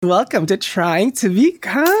Welcome to Trying to Be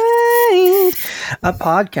Kind, a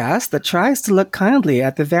podcast that tries to look kindly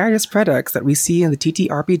at the various products that we see in the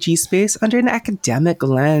TTRPG space under an academic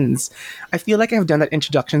lens. I feel like I've done that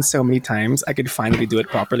introduction so many times, I could finally do it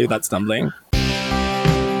properly without stumbling.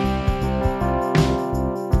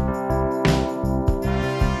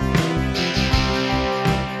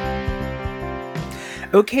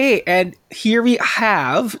 Okay, and here we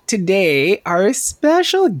have today our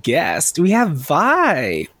special guest. We have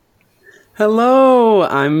Vi. Hello,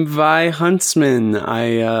 I'm Vi Huntsman.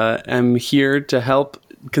 I am here to help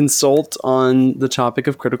consult on the topic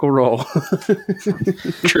of Critical Role.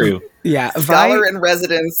 True. Yeah, Scholar in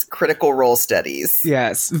residence, Critical Role studies.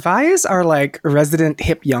 Yes, Vi is our resident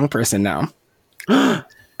hip young person now.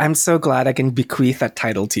 I'm so glad I can bequeath that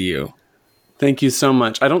title to you. Thank you so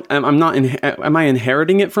much. Am I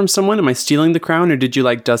inheriting it from someone? Am I stealing the crown, or did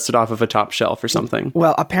you dust it off of a top shelf or something?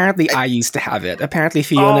 Well, apparently I used to have it. Apparently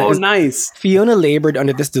Fiona nice. Fiona labored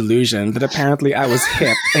under this delusion that apparently I was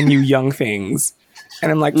hip and knew young things.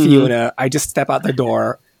 And I'm like, Fiona, I just step out the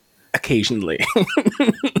door occasionally.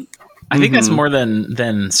 I think that's more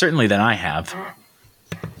than certainly than I have.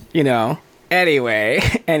 You know. Anyway.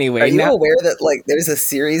 Are you aware that there's a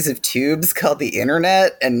series of tubes called the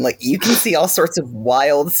internet, and you can see all sorts of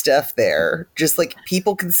wild stuff there? Just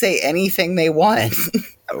people can say anything they want.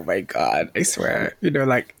 Oh my god! I swear.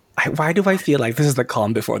 Why do I feel like this is the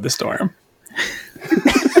calm before the storm?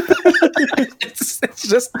 it's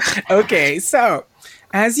just okay. So,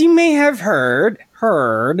 as you may have heard,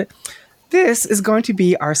 this is going to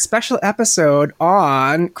be our special episode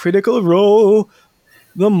on Critical Role.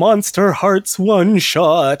 The Monster Hearts one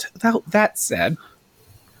shot. That said,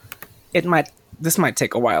 this might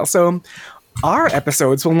take a while. So our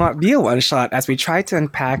episodes will not be a one shot as we try to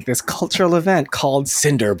unpack this cultural event called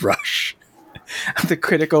Cinderbrush, the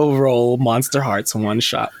Critical Role Monster Hearts one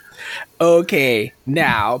shot. Okay,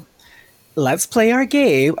 now let's play our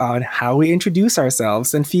game on how we introduce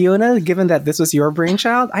ourselves. And Fiona, given that this was your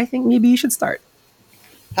brainchild, I think maybe you should start.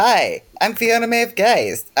 Hi, I'm Fiona Maeve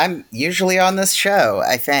Geist. I'm usually on this show,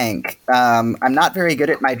 I think. I'm not very good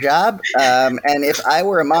at my job, and if I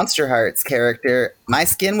were a Monster Hearts character, my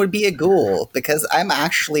skin would be a ghoul, because I'm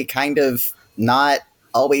actually kind of not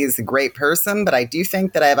always a great person, but I do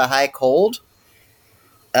think that I have a high cold.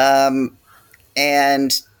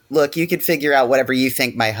 And look, you could figure out whatever you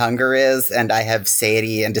think my hunger is, and I have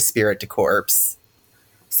satiety and a spirit to corpse.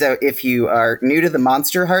 So if you are new to the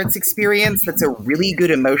Monster Hearts experience, that's a really good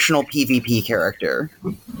emotional PvP character.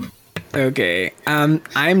 Okay, I'm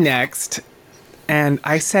next, and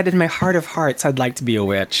I said in my heart of hearts I'd like to be a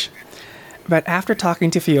witch. But after talking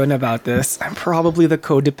to Fiona about this, I'm probably the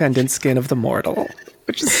codependent skin of the mortal,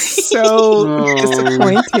 which is so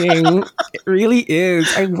disappointing. It really is.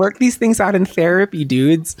 I work these things out in therapy,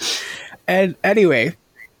 dudes. And anyway,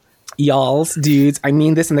 y'alls, dudes, I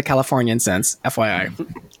mean this in the Californian sense, FYI.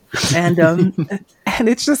 And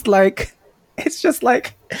it's just I'm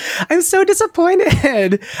so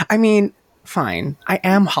disappointed. I mean, fine, I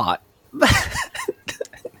am hot.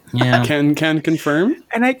 Yeah, can confirm,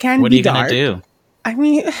 and I can. What be are you dark. gonna do? I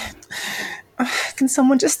mean, can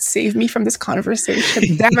someone just save me from this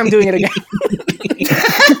conversation? Damn, I'm doing it again.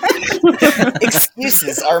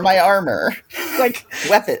 Excuses are my armor.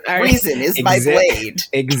 Weapon. Reason is my blade.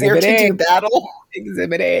 Exhibit Here A. to do battle.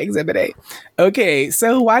 Exhibit A. Okay,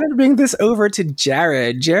 so why don't we bring this over to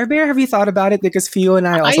Jared? Jared Bear, have you thought about it? Because Theo and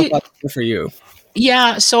I also thought it for you.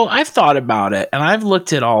 Yeah, so I've thought about it, and I've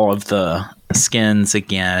looked at all of the skins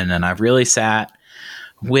again, and I've really sat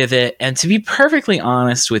with it. And to be perfectly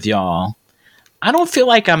honest with y'all, I don't feel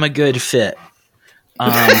like I'm a good fit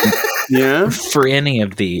for any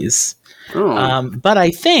of these. But I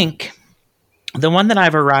think the one that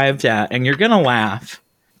I've arrived at, and you're going to laugh,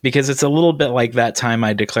 because it's a little bit like that time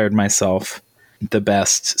I declared myself the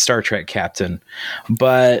best Star Trek captain.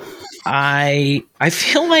 But I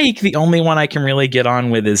feel like the only one I can really get on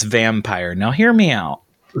with is vampire. Now, hear me out.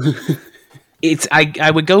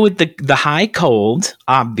 I would go with the high cold,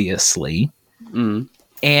 obviously,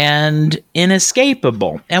 and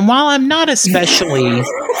inescapable. And while I'm not especially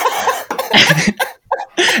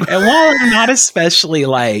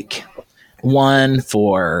one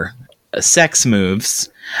for sex moves,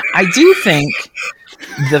 I do think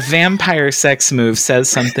the vampire sex move says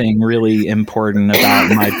something really important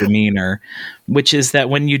about my demeanor, which is that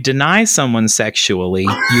when you deny someone sexually,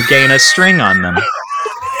 you gain a string on them.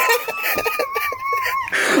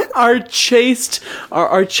 Our chaste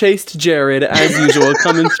Jared, as usual,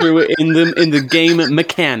 coming through in the game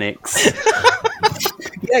mechanics.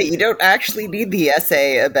 Yeah, you don't actually need the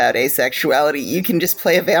essay about asexuality. You can just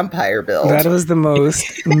play a vampire build. That was the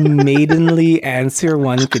most maidenly answer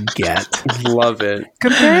one could get. Love it.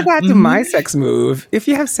 Compare that to my sex move. If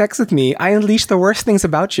you have sex with me, I unleash the worst things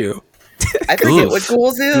about you. I forget what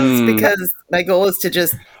goals is because my goal is to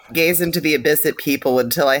just gaze into the abyss at people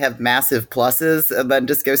until I have massive pluses and then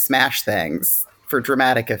just go smash things for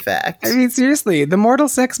dramatic effect. I mean, seriously, the mortal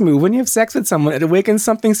sex move, when you have sex with someone, it awakens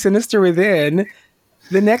something sinister within.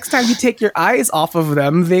 The next time you take your eyes off of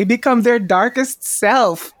them, they become their darkest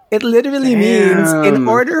self. It literally means in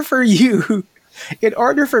order for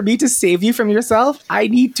me to save you from yourself, I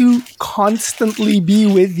need to constantly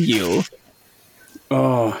be with you.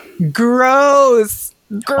 Oh. Gross.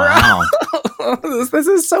 Wow. This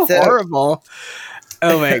is so horrible.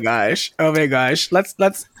 Oh my gosh.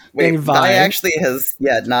 Let's Wait, invite. Vi actually has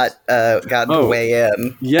not gotten to weigh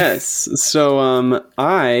in. Yes. So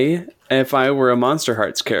if I were a Monster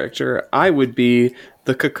Hearts character, I would be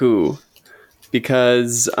the Cuckoo,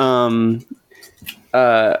 because I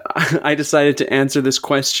decided to answer this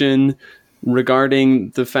question regarding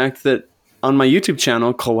the fact that on my YouTube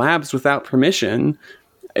channel, Collabs Without Permission,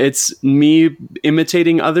 it's me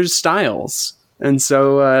imitating others' styles. And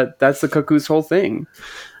so that's the Cuckoo's whole thing.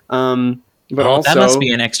 But also, that must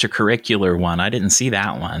be an extracurricular one. I didn't see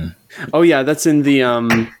that one. Oh yeah, that's in the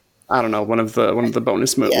I don't know, one of the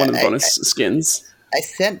bonus skins. I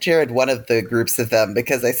sent Jared one of the groups of them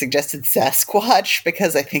because I suggested Sasquatch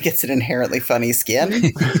because I think it's an inherently funny skin.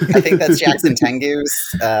 I think that's Jackson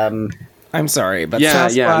Tengu's. I'm sorry, but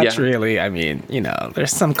Sasquatch really, I mean,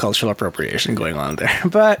 there's some cultural appropriation going on there.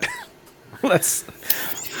 But let's...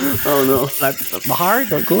 Oh no! Bahar,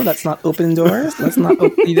 don't go. Let's not open doors. Let's not.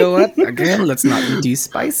 You know what? Again, let's not be too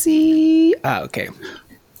spicy. Okay.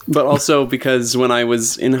 But also because when I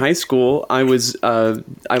was in high school, I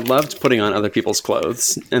loved putting on other people's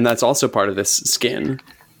clothes, and that's also part of this skin,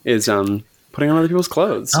 is putting on other people's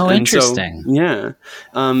clothes. Oh, and interesting. So, yeah.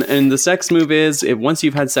 And the sex move is, once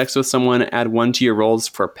you've had sex with someone, add 1 to your rolls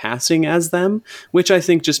for passing as them, which I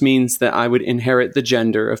think just means that I would inherit the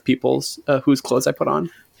gender of people's whose clothes I put on.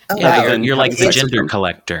 Oh, yeah, wow. you're like the gender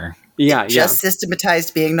collector. Yeah, just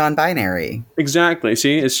systematized being non-binary. Exactly.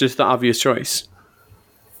 See, it's just the obvious choice.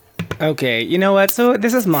 Okay, you know what? So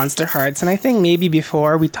this is Monster Hearts, and I think maybe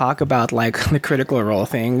before we talk about like the Critical Role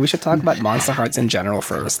thing, we should talk about Monster Hearts in general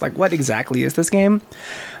first. Like, what exactly is this game?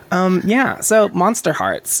 So Monster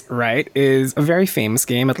Hearts, right, is a very famous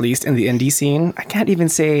game, at least in the indie scene. I can't even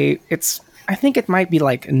say I think it might be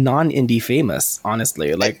like non-indie famous,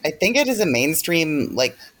 honestly. Like, I think it is a mainstream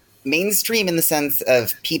in the sense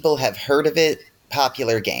of people have heard of it,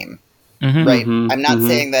 popular game, right? I'm not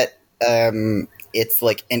saying that it's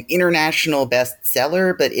like an international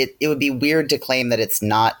bestseller, but it would be weird to claim that it's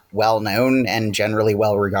not well known and generally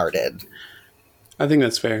well regarded. I think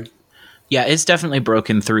that's fair. Yeah, it's definitely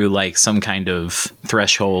broken through like some kind of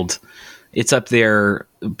threshold. It's up there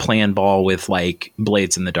playing ball with like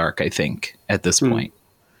Blades in the Dark, I think, at this point.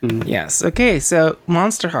 Mm-hmm. Yes. Okay. So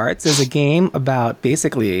Monster Hearts is a game about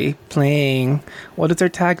basically playing. What is their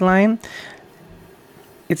tagline?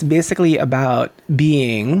 It's basically about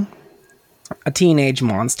being a teenage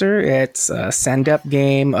monster. It's a send-up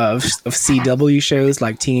game of CW shows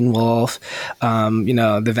like Teen Wolf,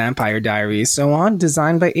 The Vampire Diaries, so on,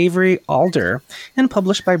 designed by Avery Alder and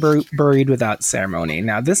published by Buried Without Ceremony.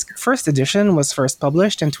 Now, this first edition was first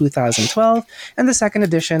published in 2012, and the second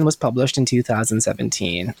edition was published in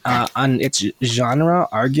 2017. On its genre,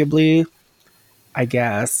 arguably, I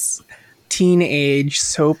guess, teenage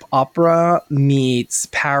soap opera meets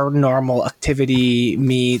paranormal activity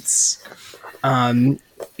meets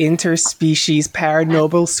interspecies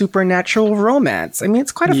paranormal supernatural romance. I mean,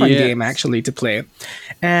 it's quite a fun game actually to play,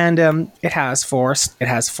 and it has four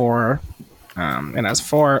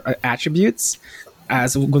attributes.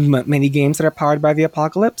 As with many games that are powered by the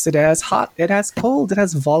apocalypse, it has hot, it has cold, it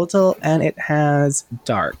has volatile, and it has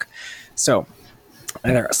dark. So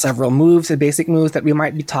there are several moves, the basic moves that we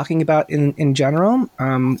might be talking about in general.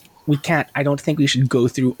 I don't think we should go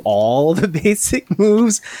through all the basic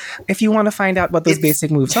moves. If you want to find out what those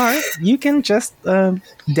basic moves are, you can just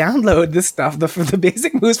download this stuff, the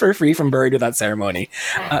basic moves for free from Buried Without Ceremony.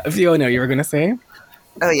 Fiona, you were going to say?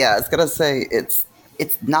 Oh yeah, I was going to say it's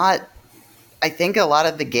not, I think a lot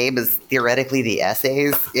of the game is theoretically the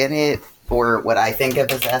essays in it, or what I think of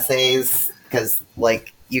as essays, because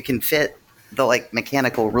like you can fit the like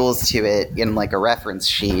mechanical rules to it in like a reference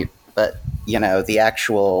sheet, but the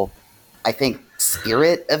actual, I think,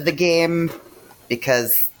 spirit of the game,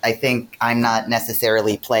 because I think I'm not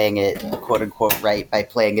necessarily playing it quote unquote right by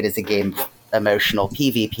playing it as a game of emotional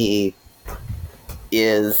PvP.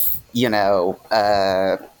 is,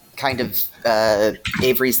 kind of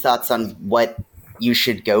Avery's thoughts on what you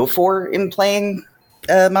should go for in playing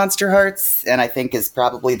Monster Hearts, and I think is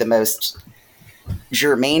probably the most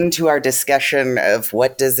germane to our discussion of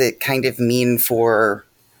what does it kind of mean for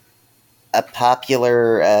a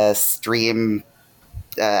popular stream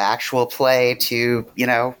actual play to,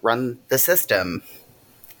 run the system.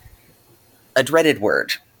 A dreaded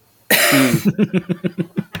word.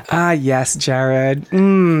 Ah, yes, Jared.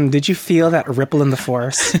 Did you feel that ripple in the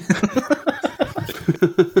force?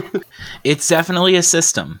 It's definitely a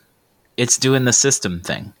system. It's doing the system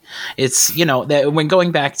thing. It's, when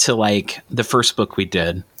going back to like the first book we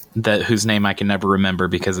did, whose name I can never remember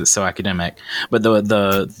because it's so academic, but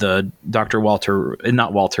the Dr.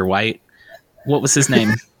 not Walter White. What was his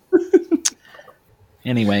name?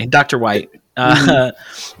 Anyway, Dr. White,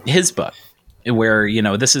 his book, where,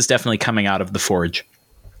 this is definitely coming out of the Forge.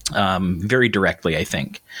 Very directly, I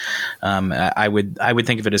think. I would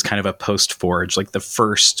think of it as kind of a post-Forge, like the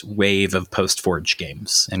first wave of post-Forge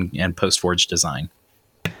games and post-Forge design.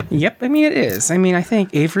 Yep, it is. I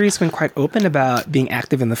think Avery's been quite open about being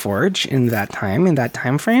active in the Forge in that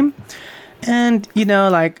time frame. And,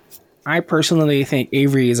 I personally think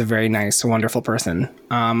Avery is a very nice, wonderful person.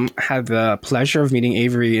 Had the pleasure of meeting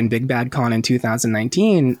Avery in Big Bad Con in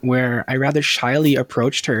 2019, where I rather shyly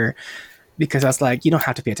approached her because I was like, you don't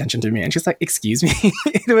have to pay attention to me. And she's like, excuse me.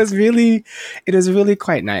 It was really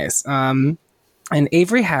quite nice. And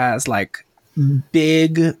Avery has like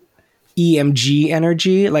big EMG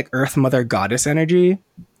energy, like Earth Mother Goddess energy.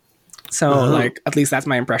 So like, at least that's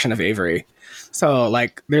my impression of Avery. So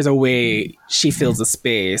like, there's a way she fills the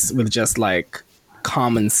space with just like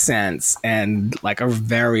common sense and like a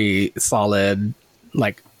very solid,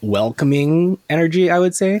 like welcoming energy, I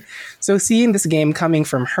would say. So seeing this game coming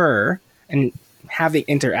from her and having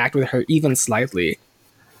interact with her even slightly,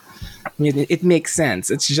 it makes sense.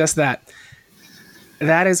 It's just that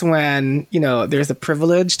is when, there's a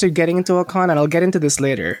privilege to getting into a con, and I'll get into this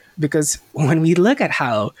later, because when we look at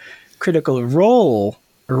how Critical Role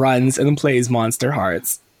runs and plays Monster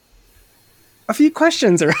Hearts, a few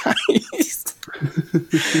questions arise.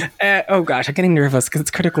 Oh gosh, I'm getting nervous because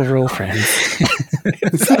it's Critical Role, friends.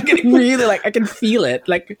 It's getting really I can feel it.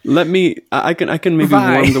 Like, I can maybe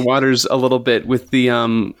warm the waters a little bit with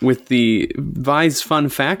the Vi's fun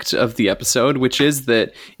fact of the episode, which is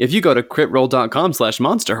that if you go to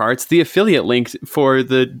critroll.com/monsterhearts, the affiliate link for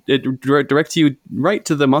it directs you right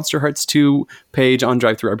to the Monster Hearts 2 page on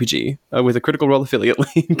DriveThruRPG with a Critical Role affiliate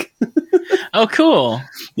link. Oh, cool.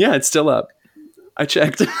 Yeah, it's still up. I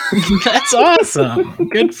checked. That's awesome.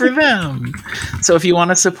 Good for them. So if you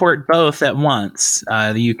want to support both at once,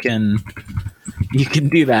 you can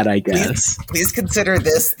do that, I guess. Please consider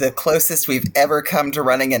this the closest we've ever come to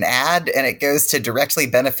running an ad, and it goes to directly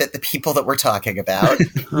benefit the people that we're talking about.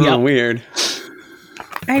 Oh, weird.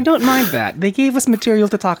 I don't mind that. They gave us material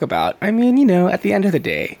to talk about. At the end of the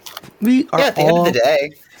day,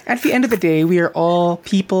 At the end of the day, we are all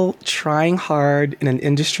people trying hard in an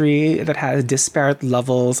industry that has disparate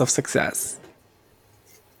levels of success.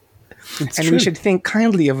 We should think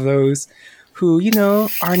kindly of those who,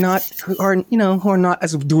 are not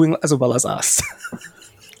as doing as well as us.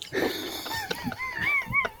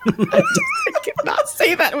 I cannot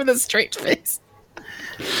say that with a straight face.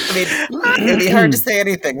 It'd be hard to say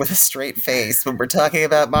anything with a straight face when we're talking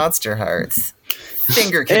about Monster Hearts.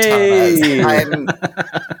 Finger katanas. Hey. I'm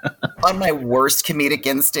on my worst comedic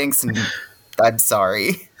instincts, and I'm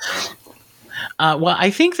sorry. Well,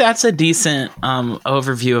 I think that's a decent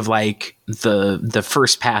overview of like the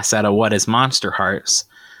first pass out of what is Monster Hearts.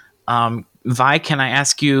 Vi, can I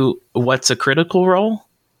ask you what's a Critical Role?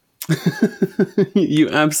 You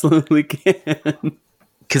absolutely can.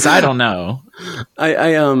 Because I don't know.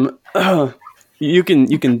 You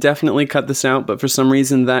can definitely cut this out, but for some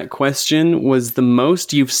reason that question was the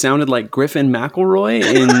most you've sounded like Griffin McElroy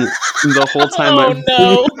in the whole time.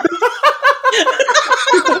 No.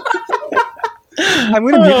 I'm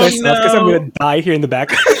going to mute myself because I'm going to die here in the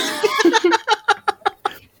back.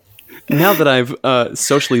 Now that I've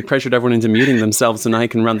socially pressured everyone into muting themselves and I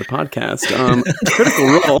can run the podcast, Critical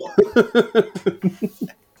Role.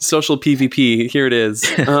 Social PvP, here it is.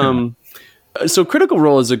 So Critical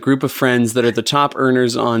Role is a group of friends that are the top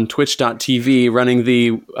earners on Twitch.tv, running the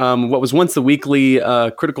what was once the weekly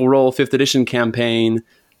Critical Role 5th edition campaign,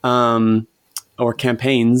 or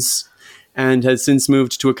campaigns, and has since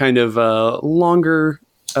moved to a kind of longer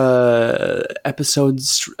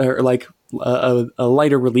episodes, or like a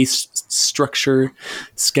lighter release structure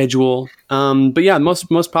schedule. But yeah,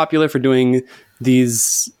 most popular for doing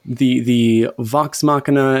these the Vox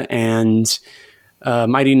Machina and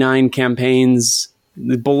Mighty Nine campaigns,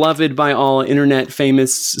 beloved by all, internet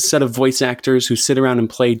famous set of voice actors who sit around and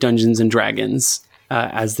play Dungeons and Dragons,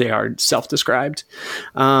 as they are self-described.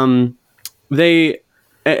 And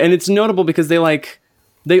it's notable because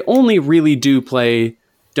they only really do play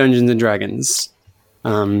Dungeons and Dragons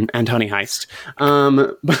and Honey Heist.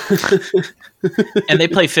 And they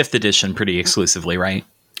play 5th edition pretty exclusively, right?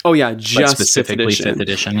 Oh yeah, just specifically 5th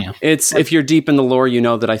edition. Yeah, it's if you're deep in the lore, you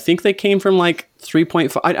know that I think they came from like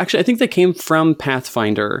 3.5. I think they came from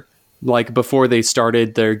Pathfinder, like before they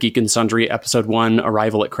started their Geek and Sundry episode 1,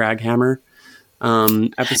 Arrival at Craghammer.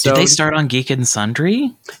 Episode. Did they start on Geek and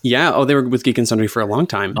Sundry? Yeah. Oh, they were with Geek and Sundry for a long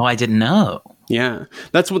time. Oh, I didn't know. Yeah,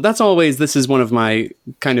 that's always, this is one of my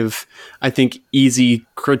kind of, I think, easy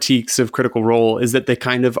critiques of Critical Role, is that they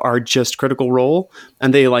kind of are just Critical Role,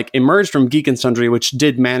 and they like emerged from Geek and Sundry, which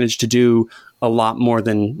did manage to do a lot more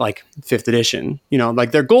than like 5th edition. You know,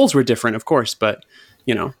 like their goals were different, of course, but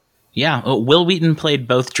you know. Yeah, Will Wheaton played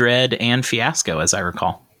both Dread and Fiasco, as I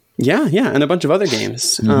recall. Yeah, and a bunch of other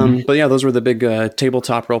games. Mm-hmm. But yeah, those were the big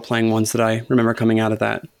tabletop role-playing ones that I remember coming out of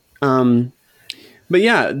that. But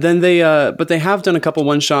yeah, then they have done a couple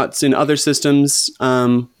one-shots in other systems.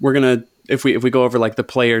 We're gonna, if we go over like the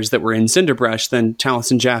players that were in Cinderbrush, then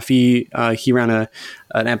Taliesin Jaffe, he ran an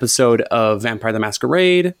episode of Vampire the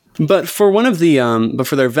Masquerade. But for one of the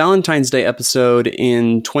for their Valentine's Day episode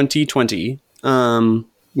in 2020,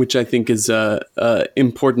 which I think is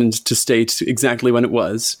important to state exactly when it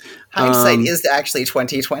was. Hindsight is actually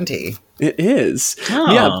 2020. It is.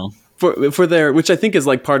 Oh. Yeah. For their, which I think is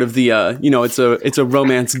like part of the, it's a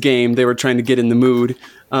romance game. They were trying to get in the mood.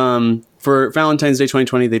 For Valentine's Day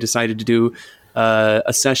 2020, they decided to do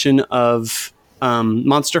a session of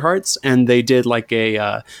Monster Hearts, and they did like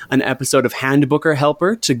an episode of Handbooker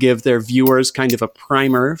Helper to give their viewers kind of a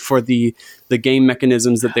primer for the game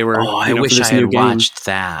mechanisms that they were. I wish I had watched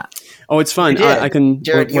that. Oh, it's fun. I can.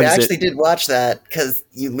 Jared, you actually did watch that because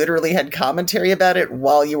you literally had commentary about it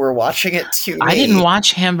while you were watching it to me. I didn't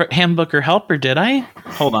watch Handbooker Helper, did I?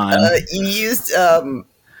 Hold on. You used. I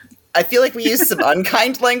feel like we used some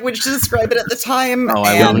unkind language to describe it at the time. Oh,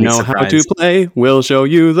 I don't know how to play. We'll show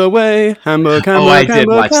you the way. I did watch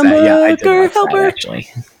that. Yeah, I did watch Helper. that, actually.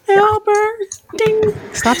 Helper. Ding.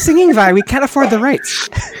 Stop singing, Vi. We can't afford the rights.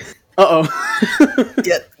 Yeah,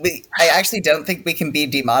 I actually don't think we can be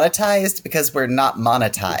demonetized because we're not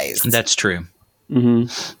monetized. That's true. Mm-hmm.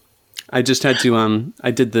 I just had to.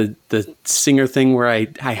 I did the singer thing where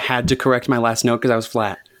I had to correct my last note because I was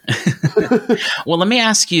flat. Well, let me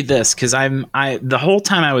ask you this, because the whole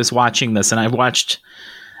time I was watching this, and I watched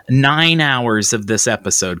 9 hours of this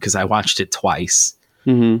episode because I watched it twice.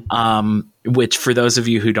 Mm-hmm. Which, for those of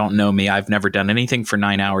you who don't know me, I've never done anything for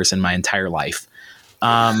 9 hours in my entire life.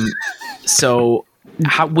 So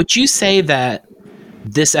how would you say that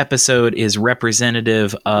this episode is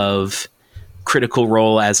representative of Critical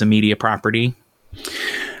Role as a media property?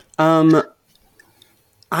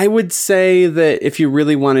 I would say that if you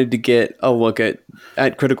really wanted to get a look at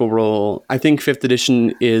Critical Role, I think 5th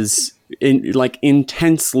edition is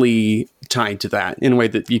intensely tied to that in a way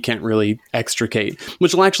that you can't really extricate,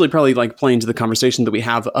 which will actually probably like play into the conversation that we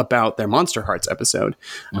have about their Monster Hearts episode.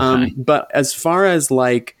 Okay. But as far as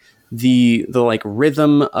like the like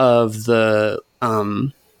rhythm of the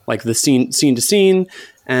like the scene to scene,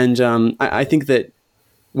 and I think that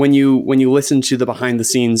when you listen to the behind the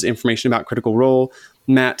scenes information about Critical Role,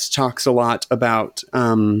 Matt talks a lot about,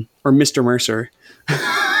 or Mr. Mercer,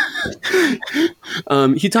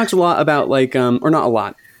 he talks a lot about like, or not a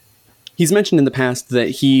lot. He's mentioned in the past that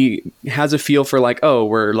he has a feel for like, oh,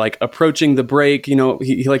 we're like approaching the break. You know,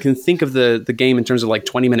 he like can think of the game in terms of like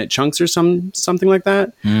 20-minute chunks or something like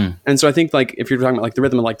that. Mm. And so I think like if you're talking about like the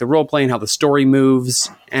rhythm of like the role play and how the story moves,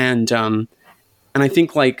 and I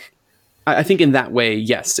think like I think in that way,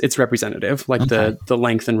 yes, it's representative, like the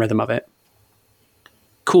length and rhythm of it.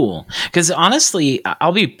 Cool. Because honestly,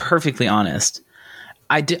 I'll be perfectly honest.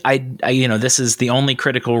 I this is the only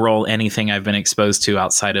Critical Role anything I've been exposed to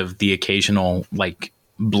outside of the occasional like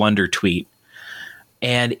blunder tweet.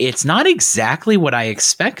 And it's not exactly what I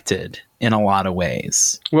expected in a lot of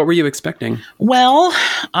ways. What were you expecting? Well,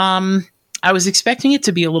 I was expecting it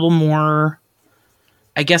to be a little more,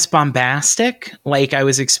 I guess, bombastic. Like I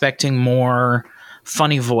was expecting more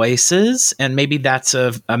funny voices, and maybe that's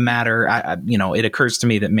a matter. It occurs to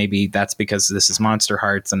me that maybe that's because this is Monster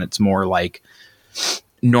Hearts and it's more like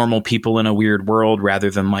normal people in a weird world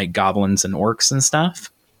rather than like goblins and orcs and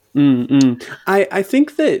stuff. I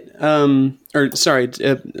think that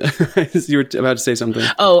you were about to say something.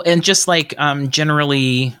 Oh, and just like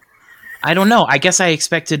generally I don't know. I guess I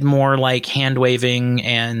expected more like hand waving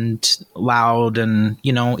and loud, and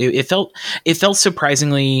it felt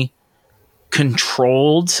surprisingly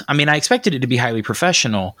controlled. I mean, I expected it to be highly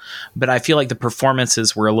professional, but I feel like the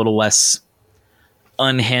performances were a little less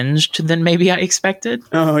unhinged than maybe I expected.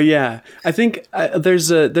 Oh yeah, I think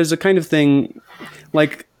there's a kind of thing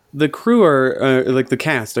like the crew are like the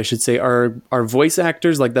cast, I should say, are voice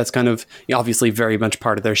actors. Like that's kind of obviously very much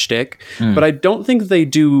part of their shtick, but I don't think they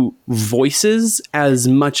do voices as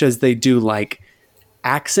much as they do like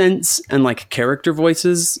accents and like character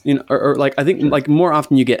voices, or like I think like more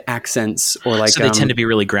often you get accents or like so they tend to be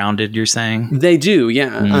really grounded. You're saying they do,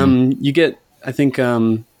 yeah. You get, I think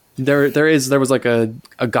there was like a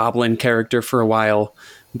goblin character for a while,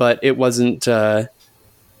 but it wasn't.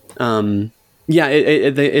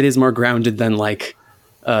 It is more grounded than like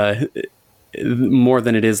more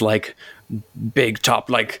than it is like big top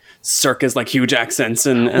like circus like huge accents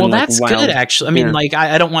and well like that's wild. good actually. I mean, like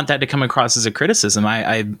I don't want that to come across as a criticism.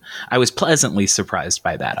 I was pleasantly surprised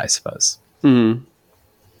by that, I suppose. And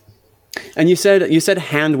you said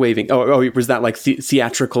hand waving. Oh, was that like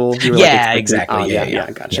theatrical? You were yeah, exactly. Oh, yeah,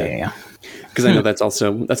 gotcha. Yeah. Because I know that's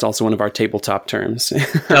also one of our tabletop terms.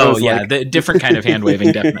 Oh yeah, the different kind of hand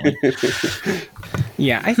waving, definitely.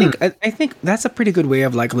 Yeah, I think that's a pretty good way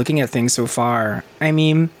of like looking at things so far. I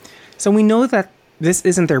mean, so we know that this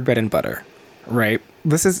isn't their bread and butter, right?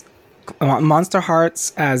 This is Monster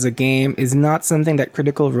Hearts as a game is not something that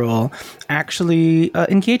Critical Role actually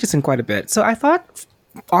engages in quite a bit. So I thought,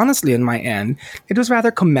 honestly, on my end, it was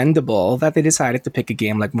rather commendable that they decided to pick a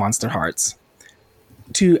game like Monster Hearts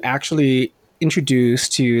to actually introduce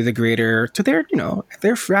to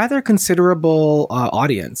their rather considerable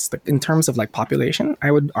audience in terms of like population.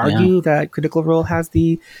 I would argue that Critical Role has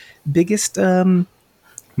the biggest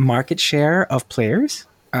market share of players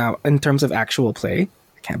in terms of actual play.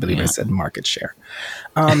 I can't believe I said market share.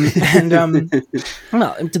 Well,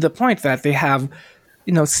 to the point that they have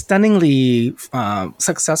stunningly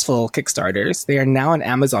successful Kickstarters. They are now an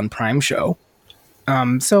Amazon Prime show.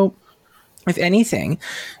 So if anything,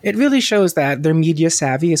 it really shows that their media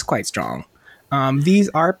savvy is quite strong. These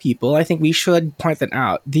are people, I think we should point that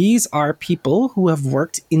out. These are people who have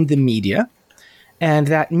worked in the media, and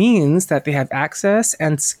that means that they have access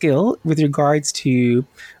and skill with regards to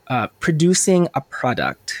producing a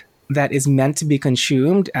product that is meant to be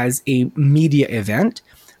consumed as a media event,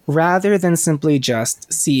 rather than simply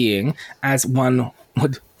just seeing, as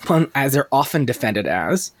as they're often defended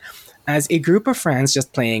as a group of friends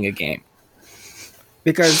just playing a game.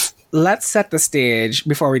 Because let's set the stage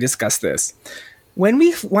before we discuss this. When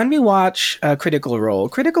we watch Critical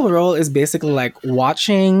Role is basically like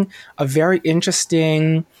watching a very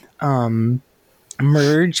interesting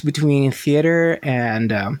merge between theater and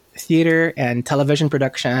television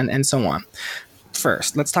production and so on.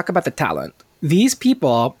 First, let's talk about the talent. These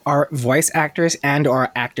people are voice actors and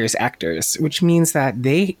or actors, which means that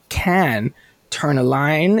they can turn a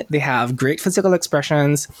line. They have great physical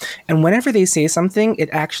expressions, and whenever they say something, it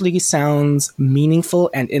actually sounds meaningful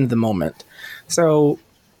and in the moment. So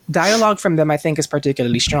dialogue from them, I think, is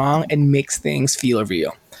particularly strong and makes things feel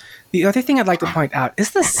real. The other thing I'd like to point out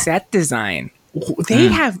is the set design. They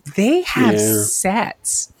have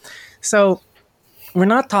sets. So we're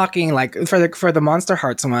not talking like for the Monster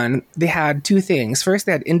Hearts one, they had two things. First,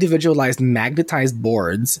 they had individualized magnetized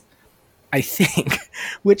boards, I think,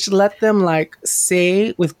 which let them like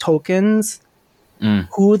say with tokens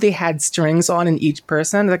who they had strings on in each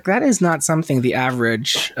person. Like that is not something the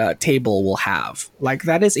average table will have. Like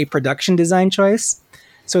that is a production design choice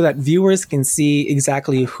so that viewers can see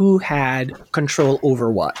exactly who had control over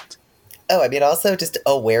what. Oh, I mean, also just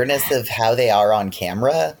awareness of how they are on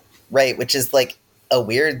camera, right? Which is like a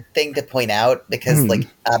weird thing to point out because like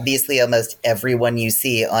obviously almost everyone you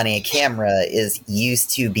see on a camera is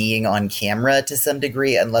used to being on camera to some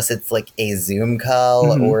degree, unless it's like a Zoom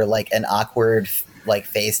call or like an awkward like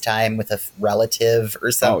FaceTime with a relative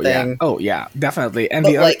or something. Oh yeah, definitely. And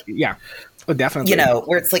but definitely.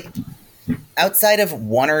 Where it's like outside of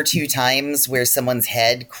one or two times where someone's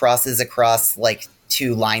head crosses across like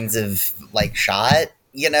two lines of like shot,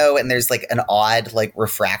 and there's like an odd like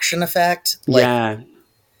refraction effect. Like, yeah.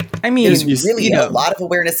 I mean, there's really a lot of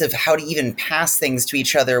awareness of how to even pass things to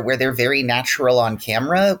each other where they're very natural on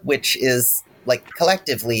camera, which is like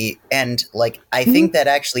collectively. And like, I think that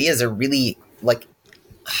actually is a really like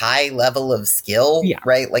high level of skill,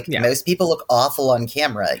 right? Like most people look awful on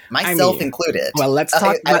camera, myself included. Well, let's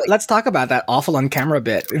talk about that awful on camera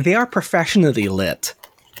bit. They are professionally lit.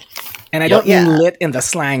 And I don't mean lit in the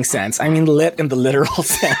slang sense. I mean lit in the literal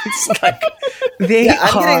sense. Like I'm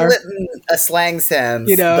getting lit in a slang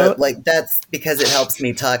sense, but like that's because it helps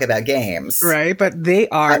me talk about games. Right, but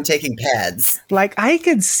I'm taking pads. Like I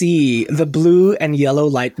could see the blue and yellow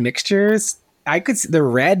light mixtures. I could see the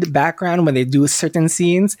red background when they do certain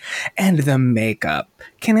scenes, and the makeup.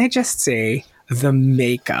 Can I just say the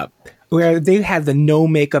makeup? Where they had the no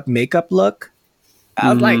makeup look.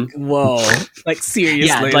 I was like, whoa, like seriously.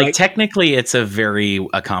 Yeah, like technically it's a very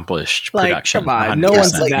accomplished production. Come on, no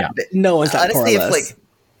one's that honestly, poreless.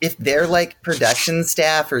 if their like production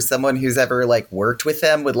staff or someone who's ever like worked with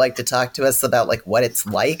them would like to talk to us about like what it's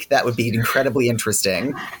like, that would be incredibly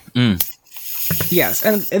interesting. Yes,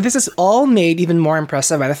 and this is all made even more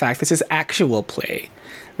impressive by the fact this is actual play.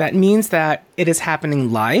 That means that it is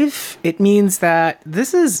happening live. It means that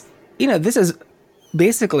this is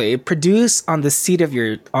basically produced on the seat of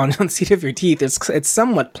your teeth. It's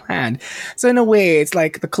somewhat planned. So in a way, it's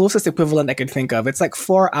like the closest equivalent I could think of. It's like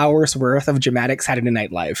 4 hours worth of dramatic Saturday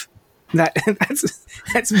Night Live.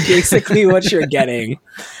 That's basically what you're getting.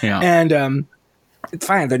 Yeah. And it's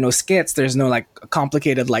fine. There are no skits. There's no like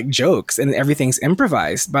complicated like jokes, and everything's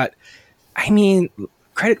improvised. But I mean,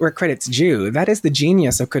 credit where credit's due. That is the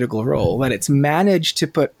genius of Critical Role, that it's managed to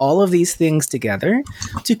put all of these things together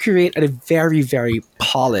to create a very, very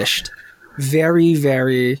polished, very,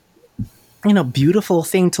 very, beautiful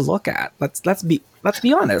thing to look at. Let's be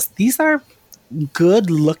honest. These are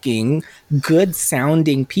good-looking,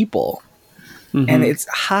 good-sounding people. And it's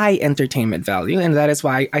high entertainment value, and that is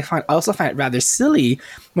why I also find it rather silly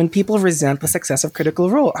when people resent the success of Critical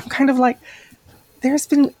Role. I'm kind of like, there's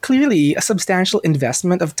been clearly a substantial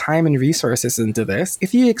investment of time and resources into this.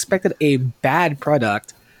 If you expected a bad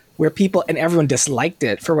product where people and everyone disliked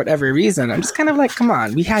it for whatever reason, I'm just kind of like, come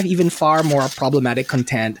on, we have even far more problematic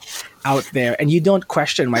content out there, and you don't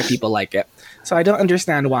question why people like it. So I don't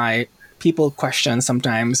understand why people question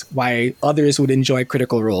sometimes why others would enjoy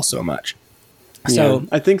Critical Role so much. So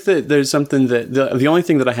I think that there's something that the only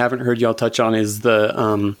thing that I haven't heard y'all touch on is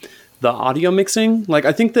the audio mixing. Like,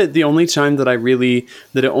 I think that the only time that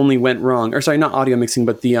it only went wrong, or sorry, not audio mixing,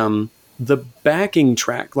 but the backing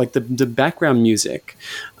track, like the background music,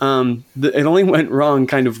 it only went wrong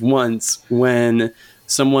kind of once when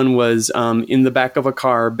someone was in the back of a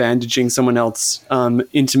car bandaging someone else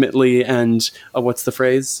intimately and what's the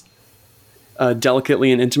phrase?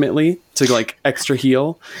 Delicately and intimately to like extra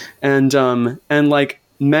heal, and like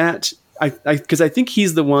Matt, because I think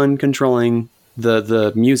he's the one controlling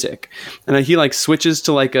the music, and he like switches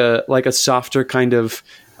to like a softer kind of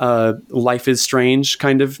Life is Strange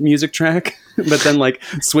kind of music track, but then like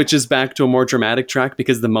switches back to a more dramatic track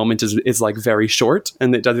because the moment is like very short,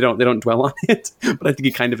 and they don't dwell on it. But I think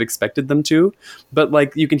he kind of expected them to. But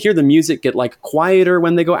like you can hear the music get like quieter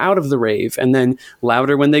when they go out of the rave, and then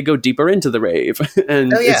louder when they go deeper into the rave,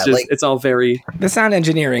 and it's just it's all very. The sound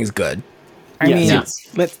engineering is good.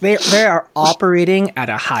 But they are operating at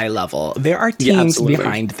a high level. There are teams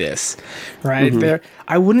behind this, right?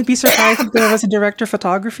 I wouldn't be surprised if there was a director of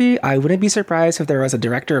photography. I wouldn't be surprised if there was a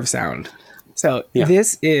director of sound. So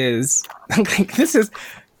this is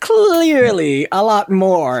clearly a lot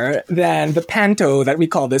more than the panto that we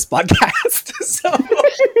call this podcast. So,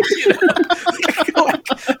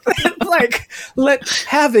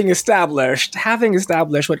 having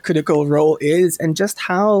established what Critical Role is and just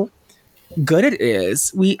how good it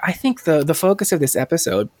is, I think the focus of this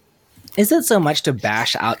episode isn't so much to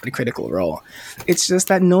bash out the Critical Role. It's just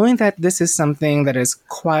that knowing that this is something that is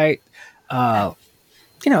quite it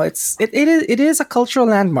is a cultural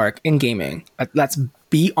landmark in gaming. Let's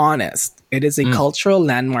be honest. It is a cultural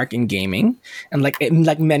landmark in gaming, and like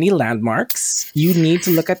many landmarks, you need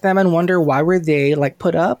to look at them and wonder, why were they like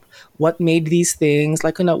put up? What made these things,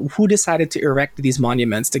 who decided to erect these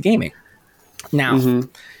monuments to gaming? Now,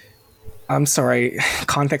 I'm sorry,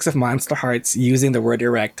 context of Monster Hearts using the word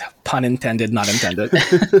erect, pun intended, not intended.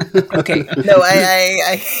 Okay. No,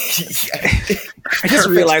 I just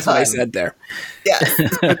realized what I said there. Yeah.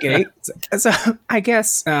 Okay. So I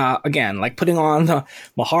guess, again, like putting on the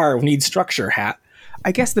Mahar needs structure hat,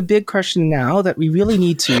 I guess the big question now that we really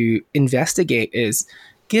need to investigate is,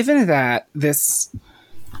 given that this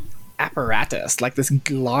apparatus, like this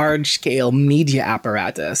large-scale media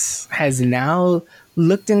apparatus, has now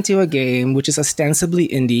looked into a game which is ostensibly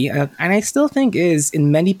indie, and I still think is, in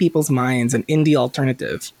many people's minds, an indie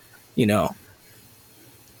alternative,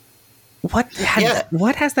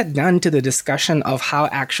 what has that done to the discussion of how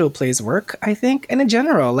actual plays work, I think, and in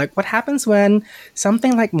general, like what happens when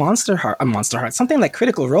something like something like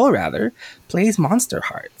Critical Role, rather, plays Monster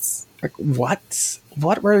Hearts? Like,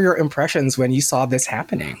 what were your impressions when you saw this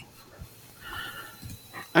happening?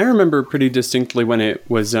 I remember pretty distinctly when it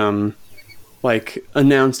was like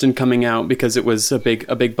announced and coming out, because it was a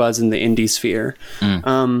big buzz in the indie sphere.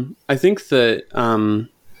 I think that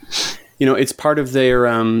it's part of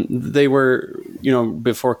their they were,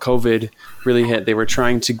 before COVID really hit, they were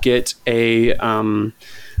trying to get a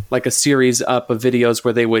like a series up of videos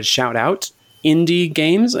where they would shout out indie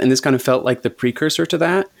games, and this kind of felt like the precursor to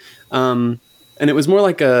that. And it was more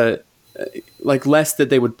like less that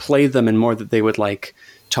they would play them and more that they would like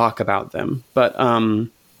talk about them. But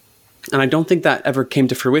and I don't think that ever came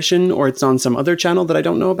to fruition, or it's on some other channel that I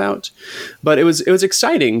don't know about. But it was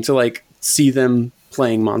exciting to like see them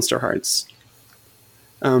playing Monster Hearts.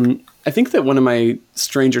 I think that one of my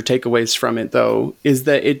stranger takeaways from it, though, is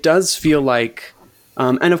that it does feel like,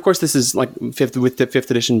 and of course this is like with the 5th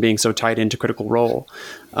edition being so tied into Critical Role,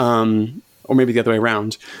 or maybe the other way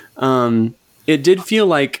around. It did feel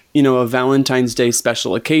like, a Valentine's Day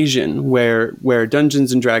special occasion where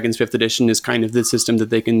Dungeons and Dragons 5th edition is kind of the system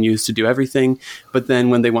that they can use to do everything. But then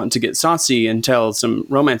when they want to get saucy and tell some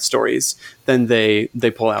romance stories, then they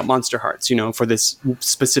pull out Monster Hearts, for this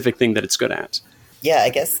specific thing that it's good at. Yeah, I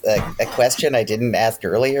guess a question I didn't ask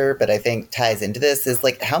earlier, but I think ties into this, is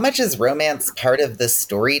like, how much is romance part of the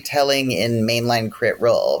storytelling in mainline Crit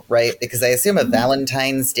Role, right? Because I assume a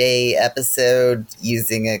Valentine's Day episode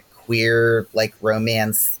using a queer like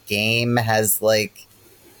romance game has like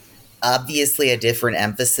obviously a different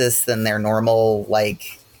emphasis than their normal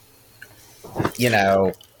like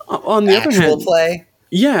on the actual other hand, play.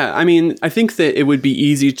 Yeah, I mean, I think that it would be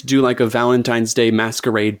easy to do like a Valentine's Day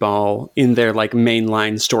masquerade ball in their like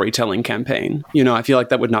mainline storytelling campaign. I feel like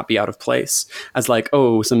that would not be out of place as like,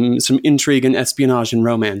 oh, some intrigue and espionage and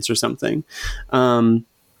romance or something.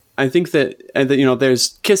 I think that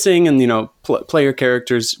there's kissing, and player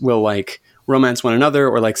characters will like romance one another,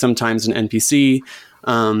 or like sometimes an NPC,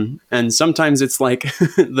 and sometimes it's like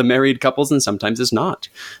the married couples, and sometimes it's not.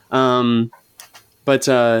 But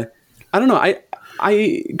I don't know.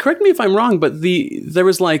 I correct me if I'm wrong, but there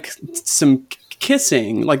was like some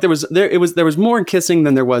kissing. Like there was more kissing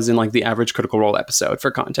than there was in like the average Critical Role episode.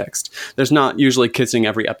 For context, there's not usually kissing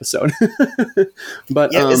every episode.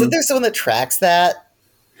 But yeah, isn't there someone that tracks that?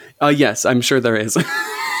 Yes, I'm sure there is.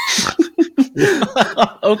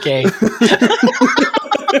 Okay.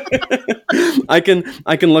 I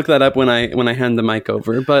can look that up when I hand the mic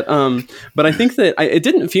over. But I think that it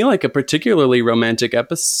didn't feel like a particularly romantic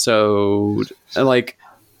episode. Like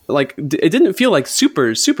it didn't feel like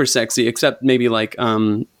super super sexy, except maybe like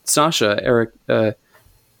Sasha Erika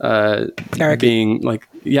being like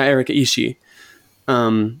Erika Ishii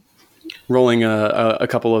rolling a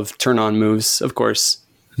couple of turn on moves, of course.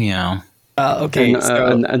 Yeah. Okay.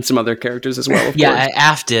 And some other characters as well. Of course.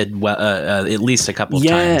 Af did at least a couple of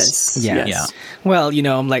times. Yes. Yeah. Well,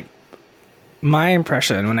 like my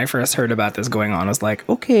impression when I first heard about this going on was like,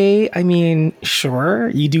 okay, I mean, sure,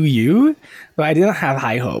 you do you, but I didn't have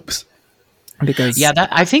high hopes. Because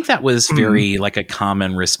I think that was very like a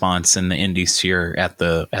common response in the indie sphere at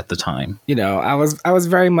the time. I was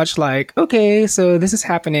very much like, okay, so this is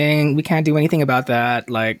happening. We can't do anything about that.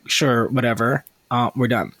 Like, sure, whatever. We're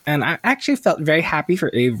done. And I actually felt very happy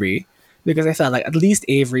for Avery, because I felt like at least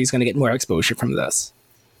Avery's going to get more exposure from this.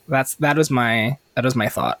 That was my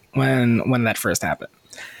thought when that first happened.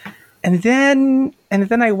 And then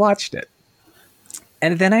I watched it.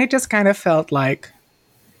 And then I just kind of felt like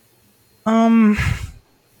one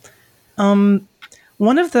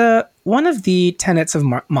of the tenets of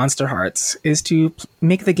Monster Hearts is to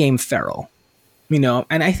make the game feral.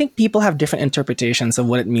 And I think people have different interpretations of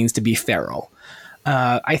what it means to be feral.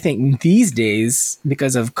 I think these days,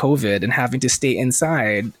 because of COVID and having to stay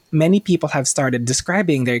inside, many people have started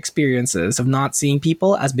describing their experiences of not seeing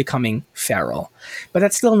people as becoming feral. But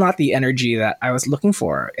that's still not the energy that I was looking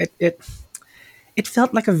for. It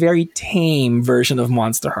felt like a very tame version of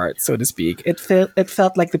Monster Hearts, so to speak. It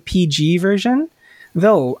felt like the PG version,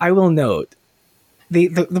 though I will note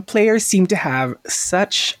the players seem to have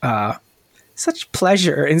such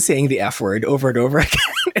pleasure in saying the F word over and over again.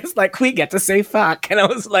 It's like, we get to say fuck. And I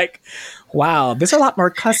was like, wow, there's a lot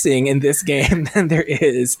more cussing in this game than there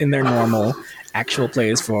is in their normal actual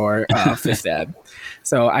plays for 5th ed.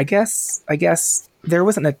 So I guess there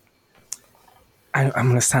wasn't I'm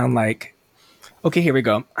going to sound like, okay, here we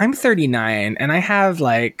go. I'm 39 and I have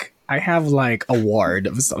like a ward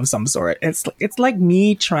of some sort. It's like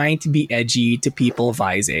me trying to be edgy to people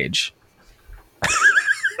Vi's age.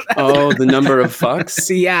 Oh, the number of fucks?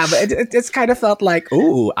 Yeah, but it's kind of felt like,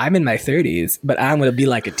 oh, I'm in my 30s, but I'm going to be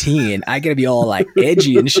like a teen. I got to be all like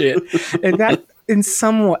edgy and shit. And that in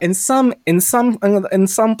some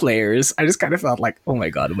players, I just kind of felt like, oh my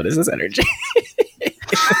God, what is this energy?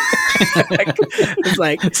 Like, it's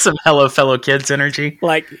like some hello fellow kids energy.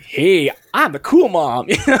 Like, hey, I'm the cool mom.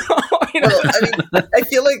 You know? Well, I mean, I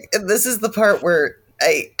feel like this is the part where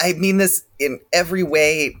I mean this in every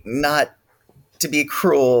way, not to be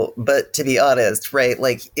cruel, but to be honest, right?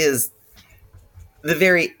 Like, is the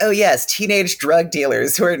very, oh yes, teenage drug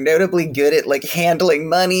dealers who are notably good at like handling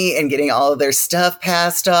money and getting all of their stuff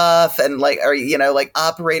passed off and like are, you know, like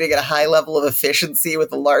operating at a high level of efficiency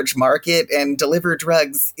with a large market and deliver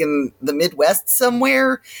drugs in the Midwest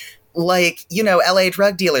somewhere like, you know, LA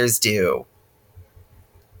drug dealers do,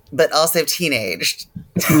 but also teenaged.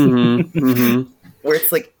 Where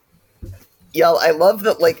it's like, y'all, I love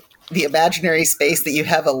that like the imaginary space that you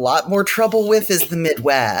have a lot more trouble with is the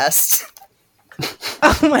Midwest.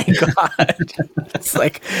 Oh my god. It's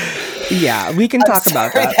like, yeah, we can talk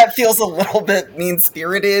about that. That feels a little bit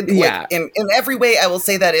mean-spirited. Yeah. Like, in every way, I will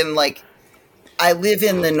say that in, like, I live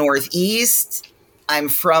in the Northeast. I'm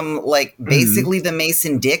from, like, basically the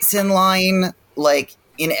Mason-Dixon line. Like,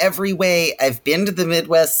 in every way, I've been to the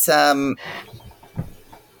Midwest some.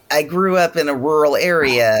 I grew up in a rural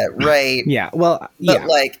area, right? Yeah, well, yeah. But,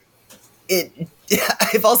 like,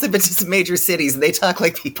 I've also been to some major cities, and they talk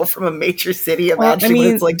like people from a major city about what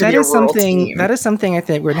it's like to be a rural teen. That is something I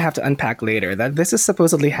think we're gonna have to unpack later. That this is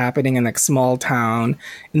supposedly happening in like small town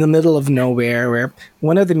in the middle of nowhere, where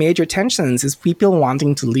one of the major tensions is people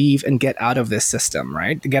wanting to leave and get out of this system,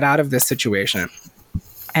 right? To get out of this situation,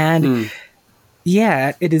 and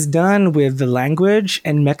yeah, it is done with the language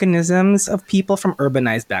and mechanisms of people from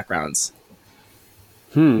urbanized backgrounds.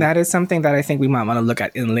 That is something that I think we might want to look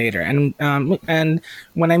at in later. And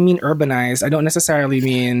when I mean urbanized, I don't necessarily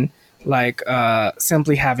mean like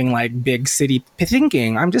simply having like big city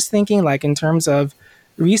thinking. I'm just thinking like in terms of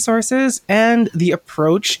resources and the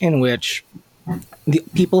approach in which the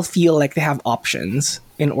people feel like they have options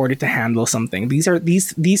in order to handle something.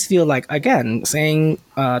 These feel like, again, saying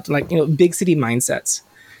like, you know, big city mindsets.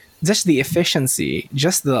 Just the efficiency,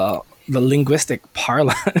 just the linguistic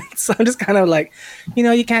parlance. So I'm just kind of like, you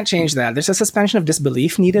know, you can't change that. There's a suspension of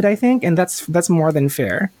disbelief needed, I think, and that's more than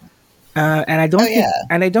fair. And I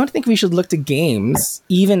don't think we should look to games,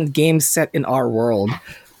 even games set in our world,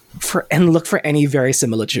 and look for any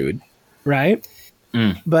verisimilitude, right?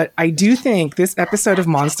 But I do think this episode of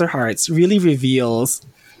Monster Hearts really reveals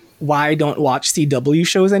why I don't watch CW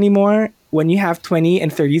shows anymore when you have 20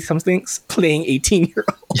 and 30 somethings playing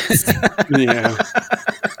 18-year-olds. Yeah.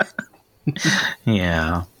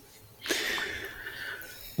 Yeah.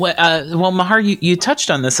 Well, Mahar, you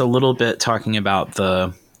touched on this a little bit, talking about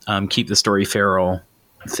the keep the story feral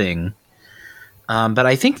thing. But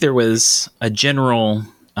I think there was a general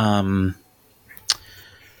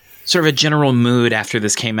sort of a general mood after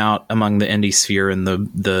this came out among the indie sphere and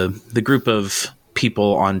the group of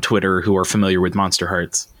people on Twitter who are familiar with Monster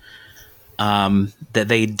Hearts, that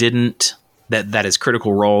they didn't. That is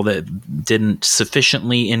Critical Role that didn't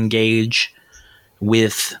sufficiently engage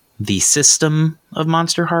with the system of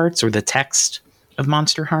Monster Hearts or the text of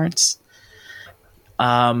Monster Hearts.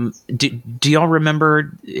 Do y'all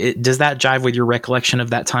remember? Does that jive with your recollection of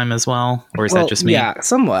that time as well, or is that just me? Yeah,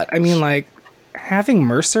 somewhat. I mean, like having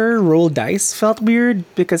Mercer roll dice felt weird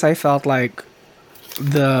because I felt like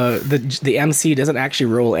the MC doesn't actually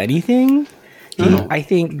roll anything. I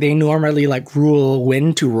think they normally like rule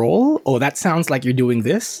when to roll. Oh, that sounds like you're doing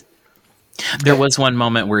this. There was one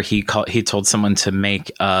moment where he told someone to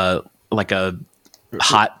make like a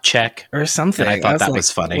hot check or something. And I thought that was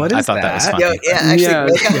funny. I thought that was funny. Make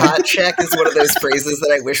a hot check is one of those phrases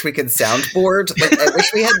that I wish we could soundboard. Like, I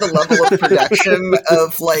wish we had the level of production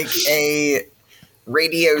of like a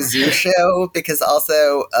Radio Zoo show, because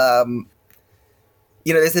also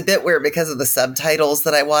you know, there's a bit where, because of the subtitles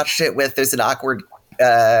that I watched it with, there's an awkward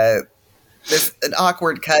cut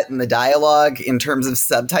in the dialogue in terms of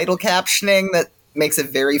subtitle captioning that makes a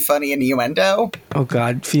very funny innuendo. Oh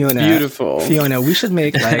God, Fiona. Beautiful. Fiona, we should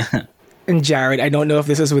make like, and Jared, I don't know if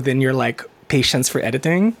this is within your like patience for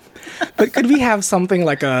editing, but could we have something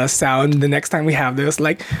like a sound the next time we have this,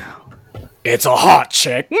 like, it's a hot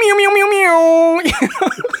chick. Meow, meow, meow, meow.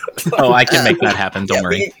 Oh, I can make that happen. Don't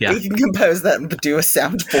worry. We can compose that and do a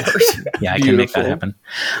soundboard. Yeah, I can make that happen.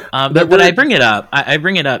 But I bring it up. I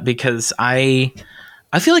bring it up because I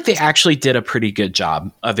feel like they actually did a pretty good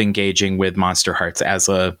job of engaging with Monster Hearts as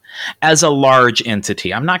a large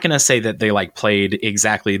entity. I'm not going to say that they like played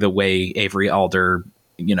exactly the way Avery Alder,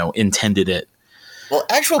 you know, intended it. Well,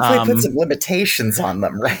 actual play put some limitations on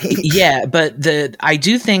them, right? Yeah, but I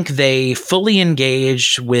do think they fully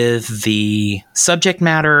engaged with the subject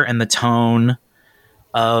matter and the tone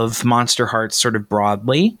of Monster Hearts sort of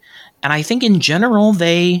broadly. And I think in general,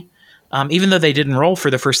 they even though they didn't roll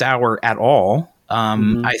for the first hour at all,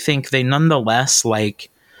 I think they nonetheless, like,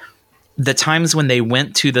 the times when they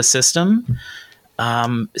went to the system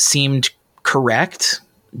seemed correct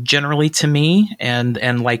generally to me,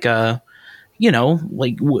 and like a, you know,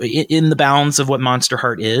 like in the bounds of what Monster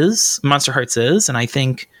Hearts is. And I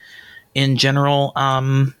think in general,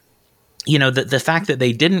 you know, the fact that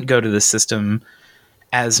they didn't go to the system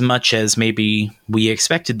as much as maybe we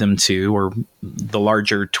expected them to, or the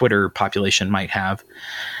larger Twitter population might have,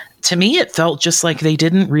 to me, it felt just like they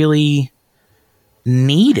didn't really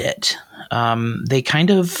need it. They kind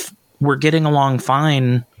of were getting along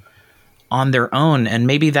fine on their own. And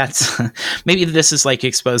maybe that's, maybe this is like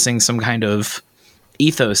exposing some kind of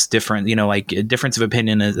ethos different, you know, like a difference of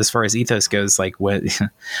opinion as far as ethos goes, like what,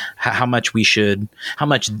 how much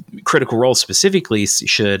Critical Role specifically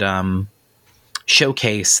should,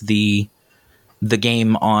 showcase the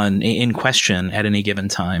game in question at any given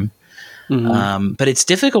time. But it's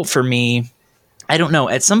difficult for me. I don't know.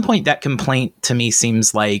 At some point, that complaint to me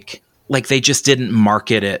seems like they just didn't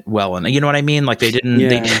market it well enough. You know what I mean? Like they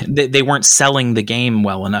didn't, they weren't selling the game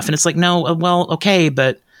well enough. And it's like, no, well, okay,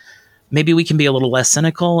 but maybe we can be a little less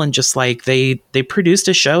cynical and just like they produced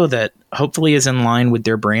a show that hopefully is in line with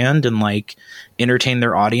their brand and like entertain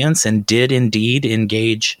their audience and did indeed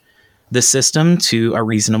engage the system to a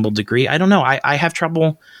reasonable degree. I don't know. I have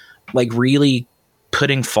trouble like really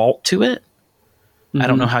putting fault to it. I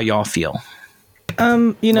don't know how y'all feel.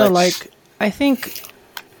 You know, like I think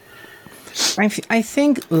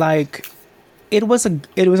like it was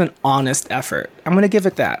an honest effort. I'm going to give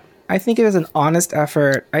it that. I think it was an honest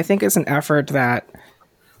effort. I think it's an effort that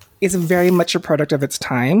is very much a product of its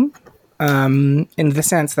time, in the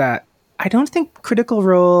sense that I don't think Critical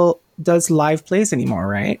Role does live plays anymore,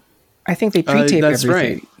 right? I think they pre-tape that's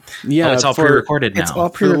everything. Right. Yeah, it's all pre-recorded now. It's all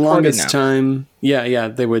for the pre-recorded longest now. time. Yeah,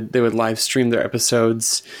 they would live stream their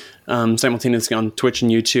episodes simultaneously on Twitch and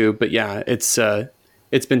YouTube. But yeah, it's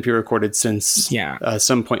been pre-recorded since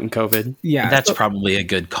some point in COVID. Yeah, that's probably a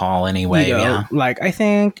good call anyway. You know, yeah, like I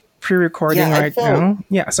think pre-recording right now.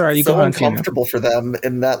 Yeah, sorry, you so go on. Uncomfortable for them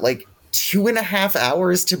in that like 2.5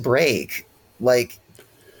 hours to break. Like,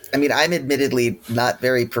 I mean, I'm admittedly not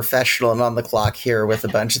very professional and on the clock here with a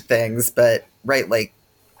bunch of things, but right, like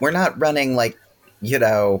we're not running like, you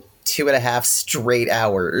know, 2.5 straight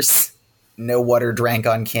hours. No water drank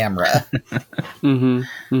on camera.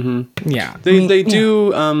 Yeah, they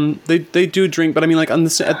do drink, but I mean, like at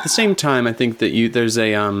the same time, I think that there's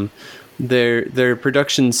a their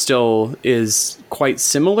production still is quite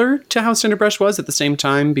similar to how Cinderbrush was at the same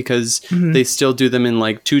time, because they still do them in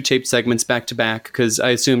like 2 tape segments back to back, because I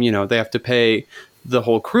assume, you know, they have to pay the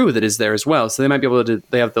whole crew that is there as well, so they might be able to,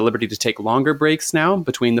 they have the liberty to take longer breaks now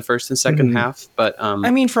between the first and second half. But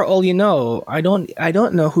I mean, for all you know, I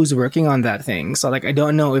don't know who's working on that thing, so like I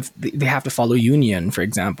don't know if they have to follow union, for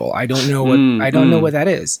example. I don't know what that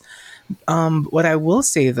is. What I will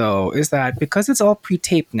say though is that because it's all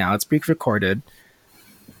pre-taped now, it's pre-recorded,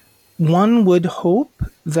 one would hope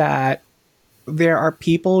that there are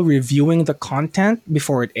people reviewing the content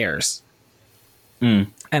before it airs.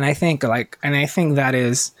 And I think like with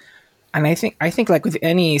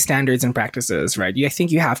any standards and practices, right? I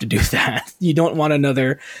think you have to do that. You don't want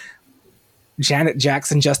another Janet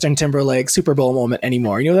Jackson, Justin Timberlake Super Bowl moment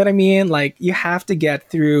anymore. You know what I mean? Like you have to get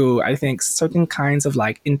through, I think, certain kinds of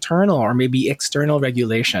like internal or maybe external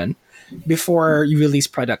regulation before you release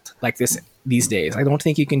product like this these days. I don't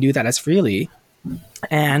think you can do that as freely.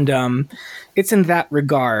 And it's in that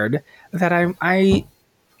regard that I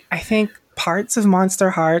think parts of Monster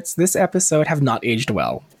Hearts this episode have not aged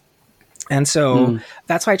well. And so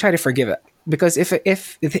that's why I try to forgive it. Because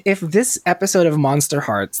if this episode of Monster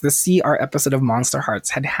Hearts, the CR episode of Monster Hearts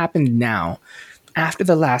had happened now, after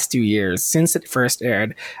the last 2 years, since it first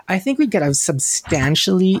aired, I think we'd get a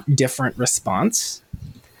substantially different response.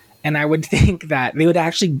 And I would think that they would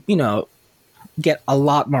actually, you know, get a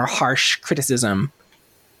lot more harsh criticism.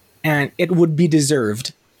 And it would be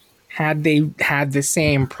deserved had they had the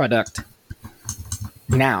same product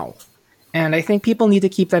now. And I think people need to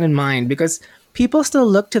keep that in mind, because people still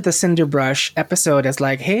look to the Cinderbrush episode as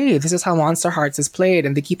like, hey, this is how Monster Hearts is played,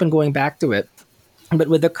 and they keep on going back to it. But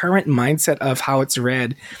with the current mindset of how it's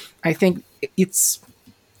read, I think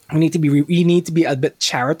we need to be a bit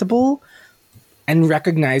charitable and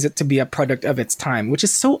recognize it to be a product of its time, which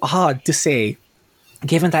is so odd to say,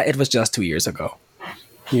 given that it was just 2 years ago.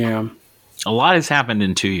 Yeah. A lot has happened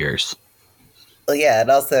in 2 years. Well, yeah, and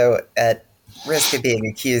also at risk of being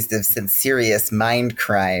accused of some serious mind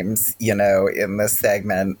crimes, you know, in this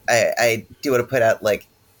segment, I do want to put out, like,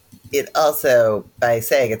 it also, by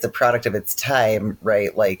saying it's a product of its time,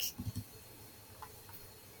 right, like,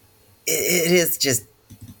 it is just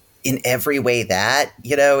in every way that,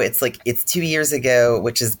 you know, it's like, it's 2 years ago,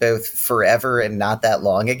 which is both forever and not that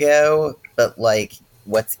long ago. But like,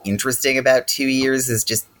 what's interesting about 2 years is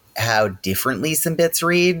just how differently some bits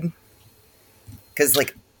read. Because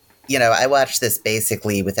like, you know, I watched this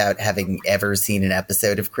basically without having ever seen an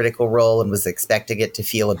episode of Critical Role and was expecting it to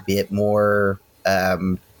feel a bit more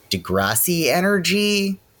Degrassi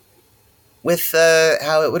energy with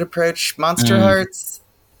how it would approach Monster Hearts.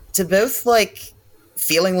 To both like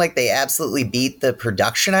feeling like they absolutely beat the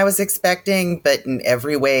production I was expecting, but in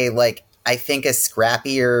every way, like, I think a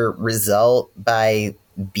scrappier result by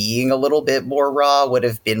being a little bit more raw would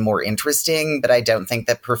have been more interesting, but I don't think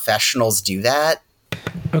that professionals do that.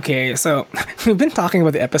 Okay, so we've been talking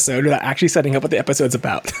about the episode without actually setting up what the episode's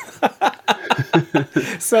about.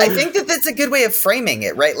 So I think that that's a good way of framing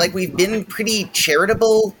it, right? Like, we've been pretty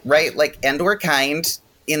charitable, right? Like, and/or kind,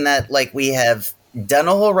 in that, like, we have done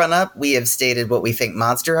a whole run-up. We have stated what we think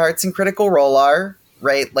Monster Hearts and Critical Role are,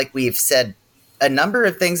 right? Like, we've said a number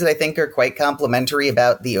of things that I think are quite complimentary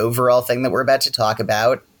about the overall thing that we're about to talk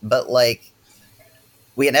about. But, like,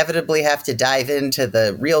 we inevitably have to dive into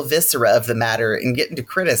the real viscera of the matter and get into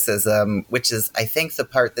criticism, which is, I think, the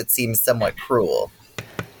part that seems somewhat cruel.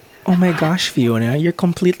 Oh my gosh, Fiona, you're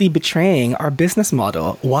completely betraying our business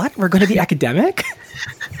model. What? We're going to be academic?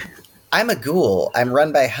 I'm a ghoul. I'm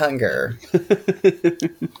run by hunger. I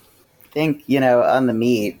think, you know, on the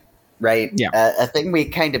meat, right? Yeah. A thing we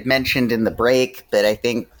kind of mentioned in the break, but I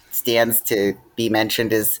think stands to be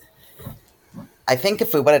mentioned is, I think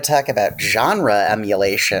if we want to talk about genre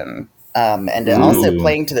emulation, and also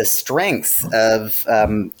playing to the strengths of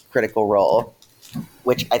Critical Role,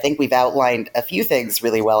 which I think we've outlined a few things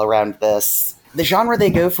really well around this. The genre they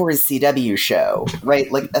go for is CW show, right?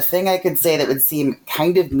 Like, a thing I could say that would seem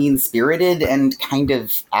kind of mean-spirited and kind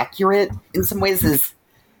of accurate in some ways is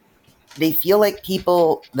they feel like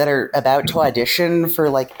people that are about to audition for,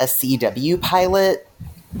 like, a CW pilot,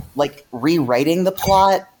 like, rewriting the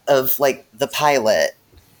plot of, like, the pilot,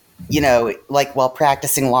 you know, like, while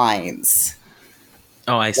practicing lines.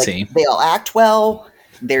 Oh, I Like, see. they all act well.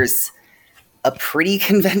 There's a pretty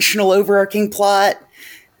conventional overarching plot.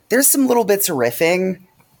 There's some little bits of riffing,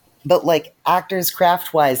 but like, actors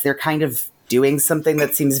craft-wise, they're kind of doing something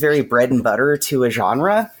that seems very bread and butter to a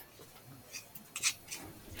genre.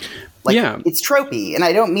 Like, Yeah. it's tropey, and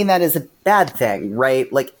I don't mean that as a bad thing,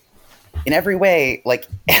 right? Like, in every way, like,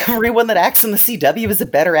 everyone that acts in the CW is a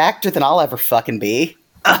better actor than I'll ever fucking be.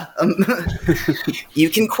 You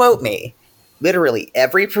can quote me. Literally,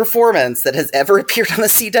 every performance that has ever appeared on the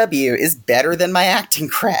CW is better than my acting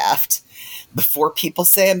craft. Before people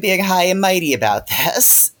say I'm being high and mighty about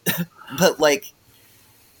this. But, like,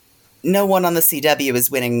 no one on the CW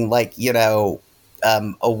is winning, like, you know,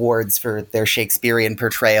 awards for their Shakespearean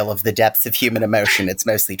portrayal of the depths of human emotion. It's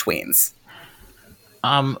mostly tweens.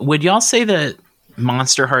 Would y'all say that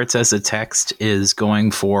Monster Hearts as a text is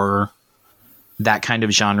going for that kind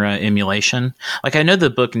of genre emulation? Like, I know the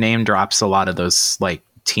book name drops a lot of those, like,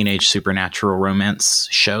 teenage supernatural romance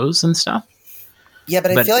shows and stuff. Yeah,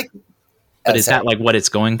 but I feel like... But is that, like, what it's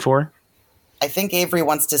going for? I think Avery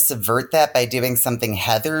wants to subvert that by doing something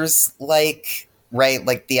Heather's like, right?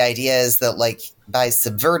 Like, the idea is that, like, by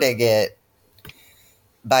subverting it,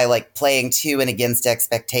 by, like, playing to and against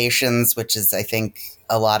expectations, which is, I think,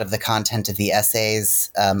 a lot of the content of the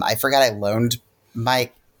essays. I forgot I loaned my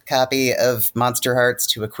copy of Monster Hearts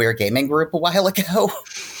to a queer gaming group a while ago.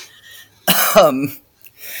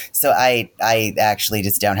 So I actually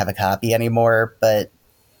just don't have a copy anymore, but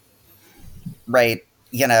right,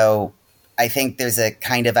 you know, I think there's a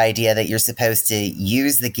kind of idea that you're supposed to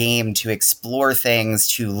use the game to explore things,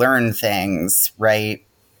 to learn things, right,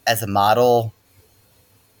 as a model.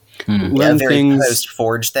 Learn a very things.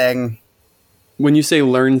 post-Forge thing. When you say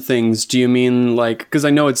learn things, do you mean, like, because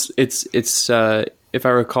I know it's if I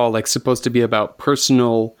recall, like, supposed to be about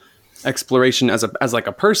personal exploration as like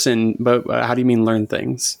a person, but how do you mean learn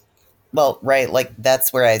things? Well, right, like,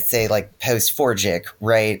 that's where I say, like, post-Forgic,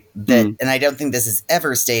 right? That, and I don't think this is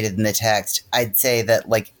ever stated in the text. I'd say that,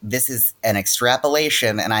 like, this is an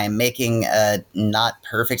extrapolation, and I am making a not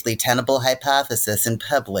perfectly tenable hypothesis in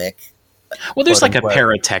public. Well, there's, like, a quote.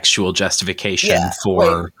 paratextual justification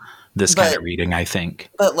for this kind of reading, I think.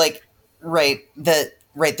 But, like,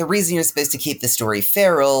 the reason you're supposed to keep the story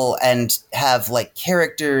feral and have, like,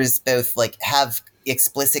 characters both, like, have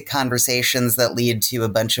explicit conversations that lead to a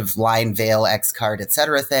bunch of line, veil, X-card,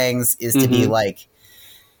 etc. things is to be like,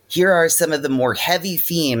 here are some of the more heavy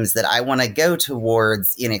themes that I want to go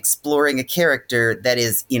towards in exploring a character that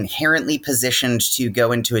is inherently positioned to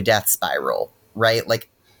go into a death spiral, right?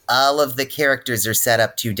 Like, all of the characters are set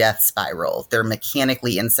up to death spiral. They're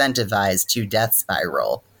mechanically incentivized to death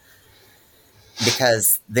spiral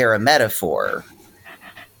because they're a metaphor.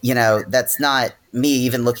 You know, that's not me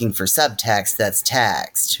even looking for subtext, that's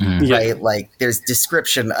text, right? Like, there's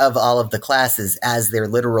description of all of the classes as their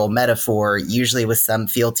literal metaphor, usually with some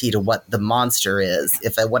fealty to what the monster is.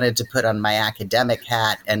 If I wanted to put on my academic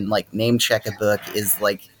hat and, like, name check a book, is,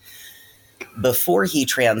 like, before he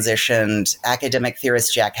transitioned, academic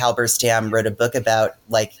theorist Jack Halberstam wrote a book about,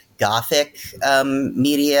 like, Gothic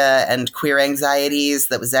media and queer anxieties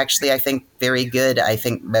that was actually, I think, very good. I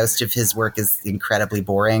think most of his work is incredibly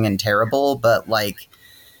boring and terrible, but, like,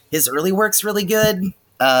 his early work's really good.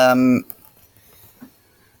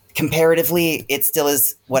 Comparatively, it still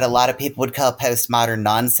is what a lot of people would call postmodern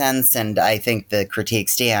nonsense, and I think the critique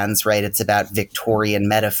stands, right? It's about Victorian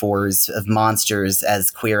metaphors of monsters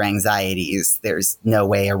as queer anxieties. There's no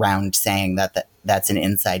way around saying that's an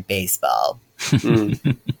inside baseball.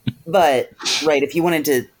 But, right, if you wanted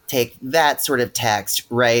to take that sort of text,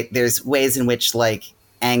 right, there's ways in which, like,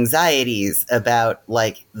 anxieties about,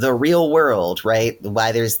 like, the real world, right,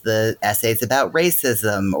 why there's the essays about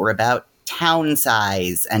racism or about town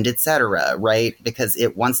size and etc., right, because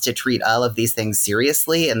it wants to treat all of these things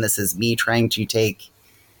seriously, and this is me trying to take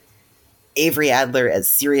Avery Adler as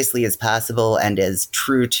seriously as possible and as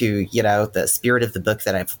true to, you know, the spirit of the book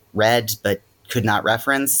that I've read but could not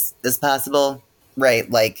reference as possible, right?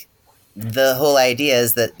 Like, the whole idea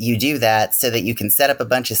is that you do that so that you can set up a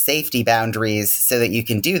bunch of safety boundaries so that you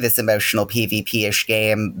can do this emotional PvP-ish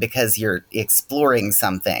game because you're exploring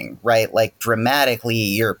something, right? Like, dramatically,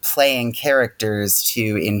 you're playing characters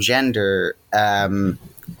to engender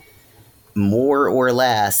more or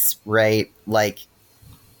less, right? Like,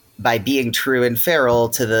 by being true and feral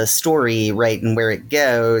to the story, right, and where it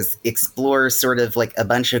goes, explore sort of like a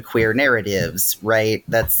bunch of queer narratives, right?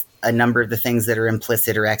 That's a number of the things that are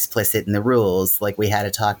implicit or explicit in the rules. Like, we had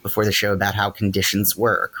a talk before the show about how conditions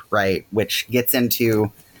work, right? Which gets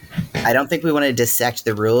into, I don't think we want to dissect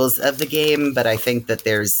the rules of the game, but I think that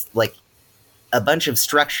there's, like, a bunch of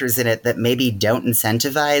structures in it that maybe don't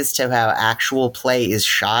incentivize to how actual play is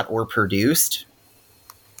shot or produced.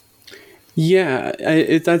 Yeah,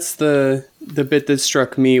 that's the bit that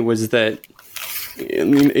struck me, was that,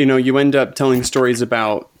 you know, you end up telling stories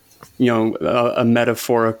about, you know, a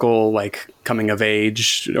metaphorical, like, coming of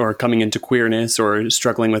age or coming into queerness or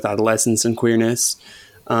struggling with adolescence and queerness.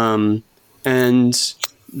 And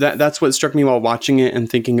that's what struck me while watching it and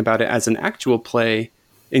thinking about it as an actual play,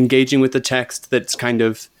 engaging with the text that's kind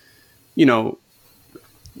of, you know,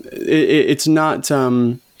 it's not,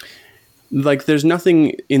 like, there's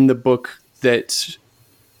nothing in the book that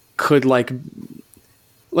could, like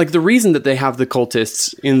the reason that they have the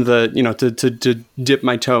cultists in the, you know, to dip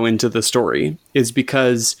my toe into the story is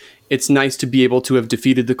because it's nice to be able to have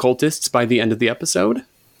defeated the cultists by the end of the episode,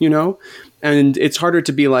 you know? And it's harder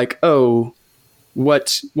to be like, oh,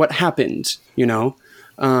 what happened, you know?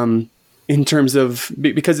 In terms of,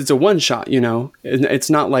 because it's a one shot, you know, it's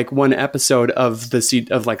not like one episode of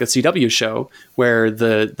like a CW show where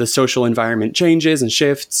the social environment changes and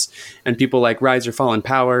shifts and people, like, rise or fall in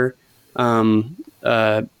power.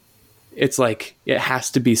 It's like, it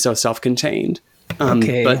has to be so self-contained.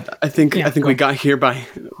 Okay. But I think we got here by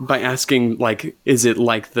asking, like, is it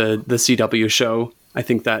like the CW show? I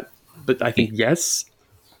think yes.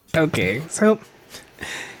 Okay, so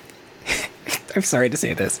I'm sorry to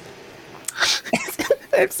say this.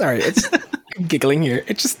 I'm sorry. I'm giggling here.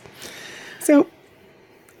 So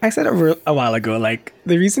I said a while ago, like,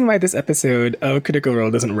 the reason why this episode of Critical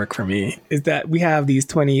Role doesn't work for me is that we have these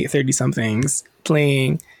 20, 30 somethings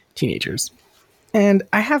playing teenagers. And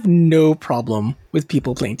I have no problem with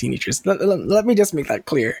people playing teenagers. Let me just make that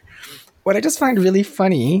clear. What I just find really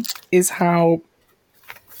funny is how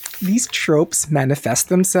these tropes manifest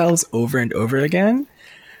themselves over and over again.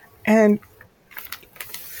 And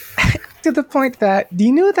to the point that, do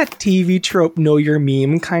you know that TV trope Know Your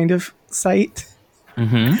Meme kind of site?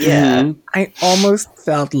 Mm-hmm. Yeah. Mm-hmm. I almost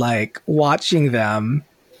felt like watching them,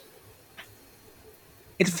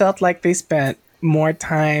 it felt like they spent more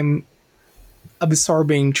time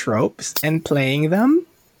absorbing tropes and playing them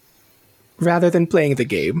rather than playing the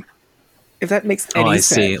game. If that makes any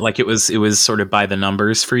sense. I see. Like, it was sort of by the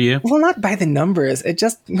numbers for you? Well, not by the numbers. It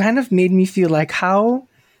just kind of made me feel like how...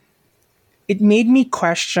 It made me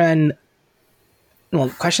question... Well,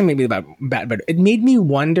 question maybe about bad, but it made me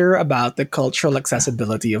wonder about the cultural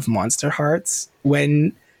accessibility of Monster Hearts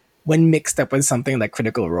when mixed up with something like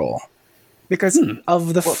Critical Role. Because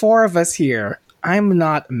of the four of us here, I'm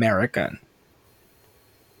not American.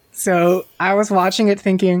 So I was watching it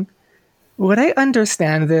thinking, Would I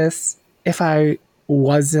understand this if I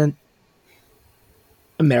wasn't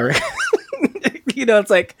American? It's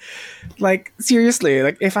like seriously,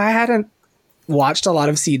 like if I hadn't watched a lot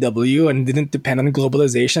of CW and didn't depend on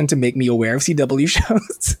globalization to make me aware of CW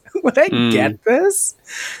shows, would I get this?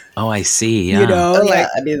 Oh, I see. Yeah.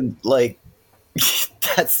 I mean, like,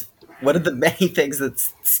 that's one of the many things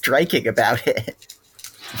that's striking about it.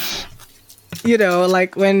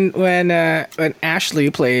 Like when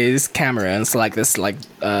Ashley plays Cameron, it's like this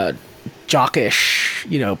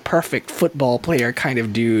jockish, perfect football player kind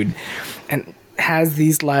of dude, and has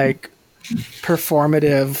these like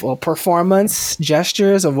performance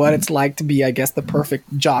gestures of what it's like to be, I guess, the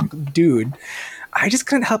perfect jock dude. I just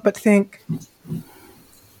couldn't help but think,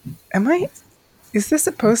 is this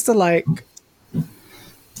supposed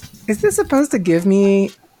to give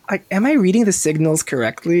me, like, am I reading the signals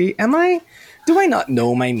correctly? Do I not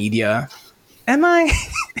know my media?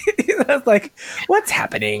 That's like, what's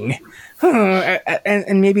happening?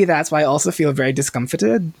 And maybe that's why I also feel very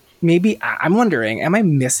discomfited. Maybe I'm wondering, am I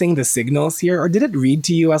missing the signals here, or did it read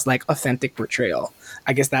to you as like authentic portrayal?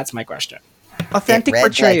 I guess that's my question. Authentic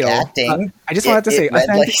portrayal. Like acting. I just wanted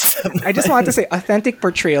to say authentic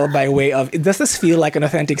portrayal by way of, does this feel like an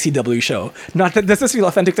authentic CW show? Not that, does this feel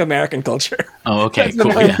authentic to American culture? Oh, okay,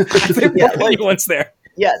 cool. Once there.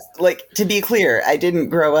 Yes, like, to be clear, I didn't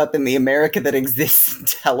grow up in the America that exists in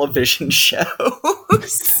television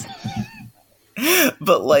shows.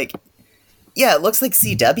 But like, yeah, it looks like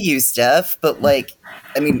CW stuff, but like,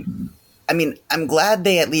 I mean, I'm glad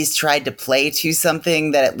they at least tried to play to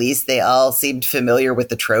something that at least they all seemed familiar with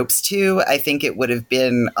the tropes to. I think it would have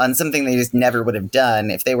been on something they just never would have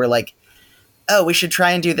done if they were like, oh, we should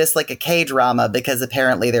try and do this like a K-drama because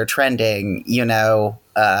apparently they're trending,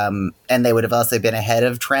 and they would have also been ahead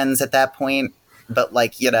of trends at that point. But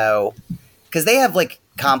like, because they have like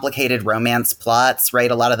complicated romance plots,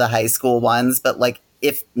 right? A lot of the high school ones, but like,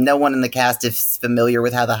 if no one in the cast is familiar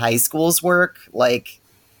with how the high schools work, like,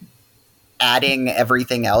 adding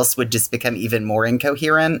everything else would just become even more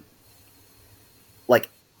incoherent. Like,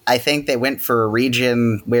 I think they went for a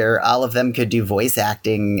region where all of them could do voice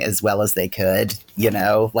acting as well as they could,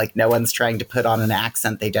 like no one's trying to put on an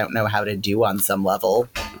accent they don't know how to do on some level.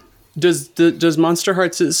 Does Monster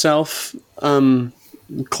Hearts itself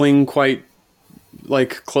cling quite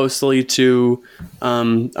like closely to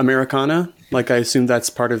Americana? Like, I assume that's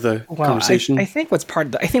part of the conversation. I think I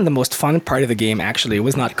think the most fun part of the game actually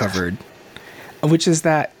was not covered, which is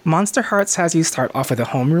that Monster Hearts has you start off with a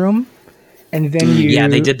homeroom, and then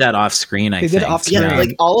they did that off screen. I think. Did off screen. Yeah,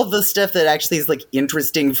 like all of the stuff that actually is like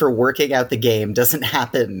interesting for working out the game doesn't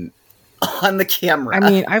happen on the camera.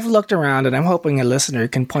 I mean, I've looked around and I'm hoping a listener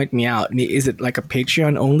can point me out. Is it like a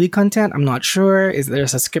Patreon only content? I'm not sure. Is there a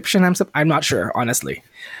subscription? I'm not sure, honestly.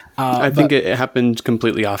 I think it happened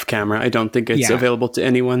completely off camera. I don't think it's available to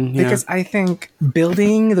anyone. Because I think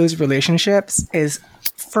building those relationships is,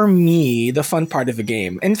 for me, the fun part of the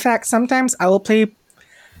game. In fact, sometimes I'll play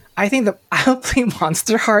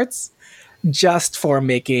Monster Hearts just for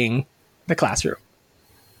making the classroom.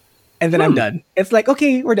 And then I'm done. It's like,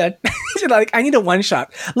 okay, we're done. Like, I need a one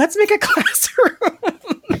shot. Let's make a classroom.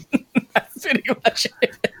 That's pretty much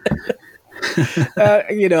it.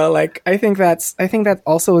 Like, I think that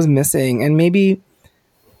also is missing, and maybe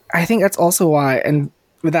I think that's also why. And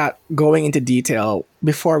without going into detail,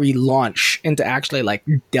 before we launch into actually like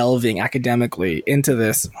delving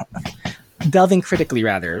critically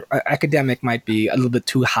rather, academic might be a little bit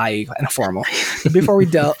too high and formal. But before we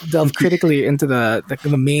delve critically into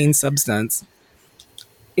the main substance,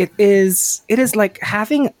 it is like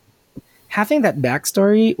having that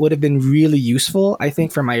backstory would have been really useful, I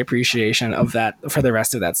think, for my appreciation of that for the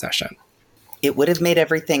rest of that session. It would have made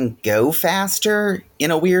everything go faster in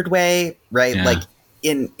a weird way, right? Yeah. Like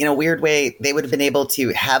in a weird way, they would have been able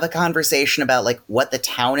to have a conversation about like what the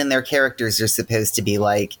town and their characters are supposed to be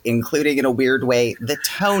like, including in a weird way the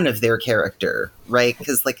tone of their character, right?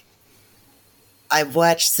 Because like I've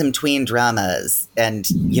watched some tween dramas, and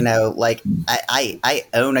like I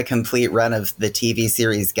own a complete run of the TV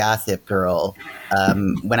series Gossip Girl.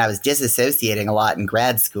 When I was disassociating a lot in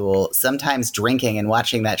grad school, sometimes drinking and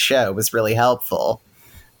watching that show was really helpful.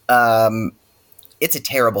 It's a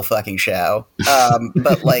terrible fucking show,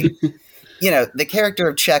 but like the character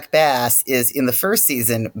of Chuck Bass is in the first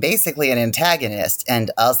season basically an antagonist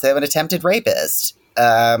and also an attempted rapist.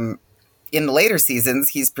 In the later seasons,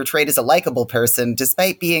 he's portrayed as a likable person,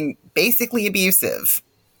 despite being basically abusive.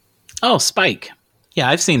 Oh, Spike. Yeah,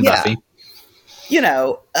 I've seen Buffy.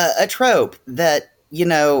 A trope that,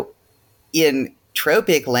 in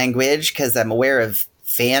tropic language, because I'm aware of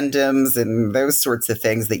fandoms and those sorts of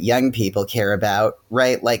things that young people care about,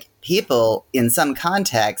 right? Like, people in some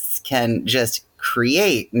contexts can just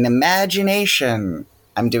create an imagination.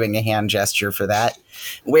 I'm doing a hand gesture for that,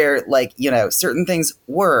 where, like, you know, certain things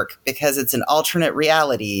work because it's an alternate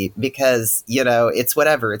reality, because, you know, it's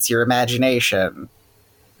whatever, it's your imagination.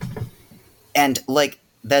 And, like,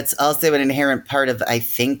 that's also an inherent part of, I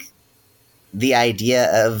think, the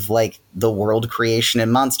idea of, like, the world creation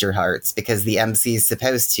in Monster Hearts, because the MC is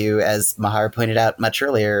supposed to, as Mahar pointed out much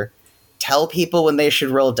earlier, tell people when they should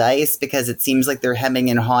roll dice, because it seems like they're hemming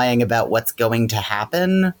and hawing about what's going to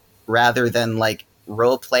happen, rather than, like,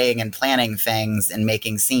 role-playing and planning things and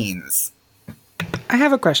making scenes. I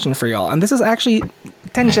have a question for y'all, and this is actually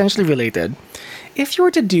tangentially related. If you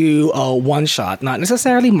were to do a one-shot, not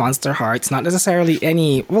necessarily Monster Hearts, not necessarily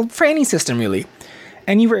any, well, for any system really,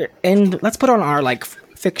 and let's put on our, like,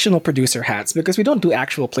 fictional producer hats, because we don't do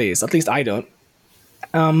actual plays, at least I don't.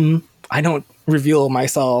 I don't reveal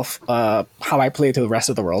myself, how I play to the rest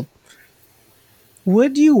of the world.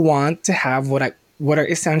 Would you want to have what are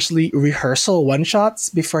essentially rehearsal one-shots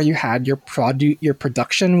before you had your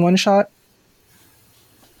production one-shot?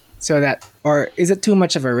 So that, or is it too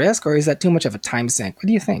much of a risk, or is that too much of a time sink? What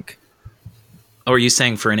do you think? Or are you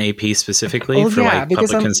saying for an AP specifically, for like public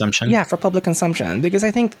consumption? Yeah, for public consumption. Because I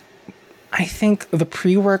think the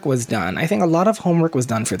pre-work was done. I think a lot of homework was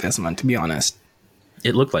done for this one, to be honest.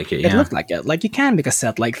 It looked like it, yeah. It looked like it. Like, you can't make a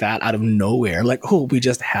set like that out of nowhere. Like, oh, we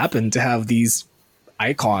just happen to have these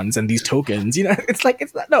icons and these tokens, you know. It's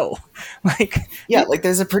not, no, like, yeah, like,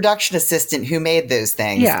 there's a production assistant who made those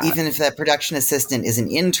things. Yeah. Even if that production assistant is an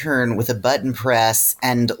intern with a button press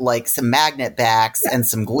and, like, some magnet backs and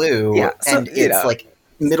some glue, and it's like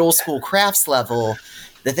middle school crafts level.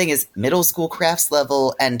 The thing is, middle school crafts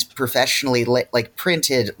level and professionally like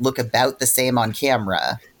printed look about the same on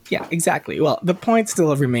camera. Yeah, exactly. Well, the point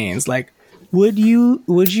still remains, like, would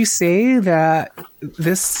you say that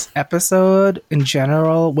this episode in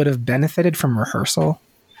general would have benefited from rehearsal?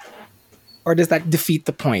 Or does that defeat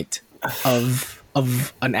the point of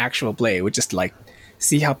an actual play, which is, like,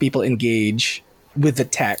 see how people engage with the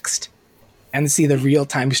text and see the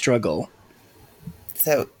real-time struggle?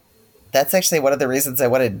 So that's actually one of the reasons I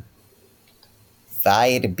wanted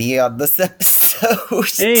Vi to be on this episode.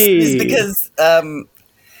 Hey. Is because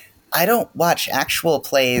I don't watch actual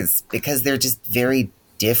plays because they're just very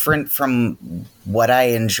different from what I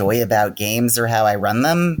enjoy about games or how I run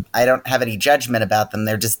them. I don't have any judgment about them.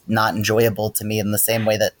 They're just not enjoyable to me in the same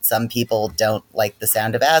way that some people don't like the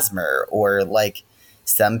sound of Asmer, or, like,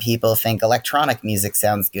 some people think electronic music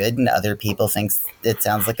sounds good and other people think it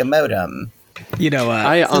sounds like a modem. You know,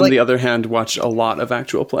 I, on the other hand, watch a lot of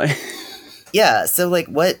actual play. Yeah, so, like,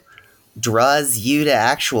 what draws you to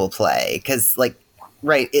actual play? Because, like,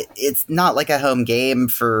 right, it's not like a home game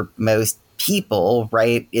for most people,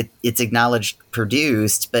 right? It's acknowledged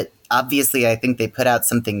produced, but obviously I think they put out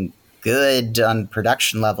something good on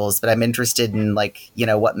production levels, but I'm interested in, like, you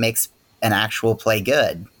know, what makes an actual play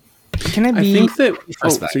good. Can I be... I think that...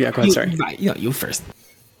 First, so yeah, go ahead, sorry. You first.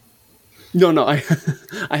 No, I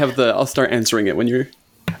have I'll start answering it when you're...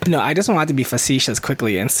 No, I just wanted to be facetious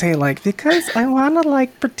quickly and say, like, because I want to,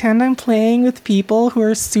 like, pretend I'm playing with people who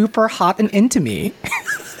are super hot and into me.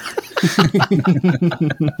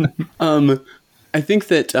 I think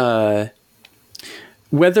that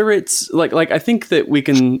whether it's like I think that we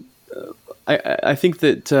can I think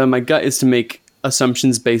that my gut is to make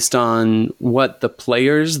assumptions based on what the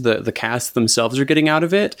players, the cast themselves are getting out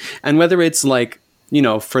of it, and whether it's, like, you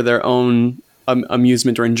know, for their own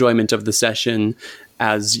amusement or enjoyment of the session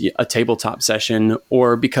as a tabletop session,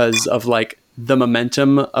 or because of, like, the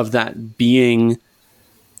momentum of that being,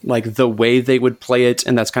 like, the way they would play it,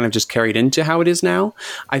 and that's kind of just carried into how it is now.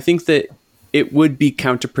 I think that it would be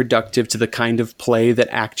counterproductive to the kind of play that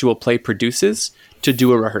actual play produces to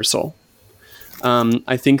do a rehearsal.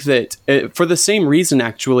 I think that for the same reason,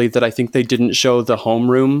 actually, that I think they didn't show the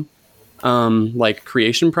homeroom like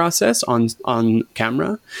creation process on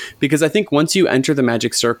camera, because I think once you enter the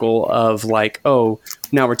magic circle of, like, oh,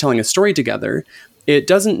 now we're telling a story together, it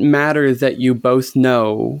doesn't matter that you both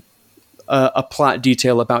know a plot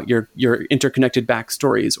detail about your interconnected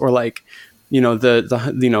backstories, or, like, you know,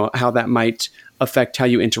 the you know, how that might affect how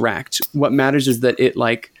you interact. What matters is that it,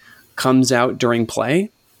 like, comes out during play.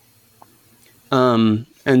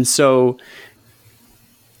 And so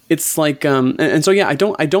it's like, and so, yeah, I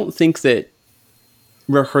don't think that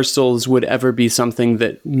rehearsals would ever be something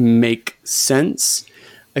that make sense,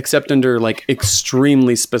 except under, like,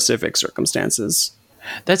 extremely specific circumstances.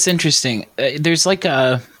 That's interesting. There's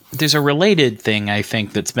a related thing, I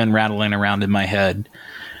think, that's been rattling around in my head.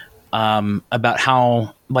 about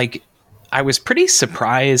how, like, I was pretty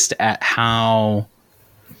surprised at how,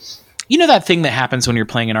 you know, that thing that happens when you're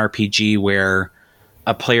playing an RPG where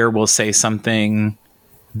a player will say something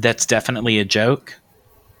that's definitely a joke,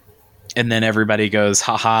 and then everybody goes,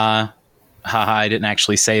 haha, I didn't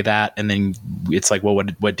actually say that. And then it's like, well,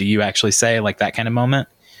 what do you actually say? Like that kind of moment.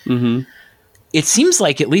 Mm-hmm. It seems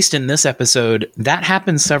like, at least in this episode, that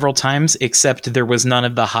happens several times, except there was none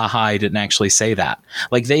of the haha, I didn't actually say that.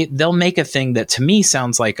 Like they'll make a thing that to me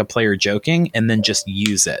sounds like a player joking and then just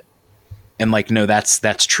use it. And like, no,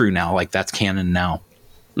 that's true now. Like that's canon now.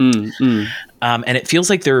 And it feels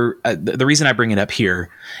like they're, the reason I bring it up here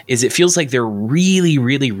is it feels like they're really,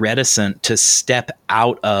 really reticent to step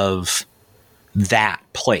out of that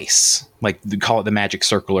place. Like call it the magic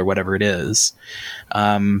circle or whatever it is.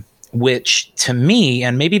 Which to me,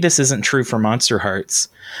 and maybe this isn't true for Monster Hearts,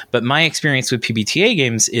 but my experience with PBTA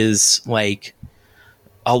games is like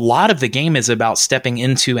a lot of the game is about stepping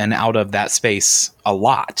into and out of that space a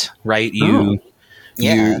lot, right? You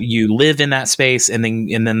live in that space, and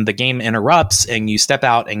then the game interrupts and you step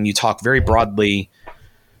out and you talk very broadly.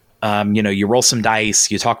 You roll some dice,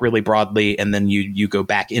 you talk really broadly, and then you go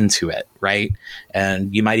back into it, right?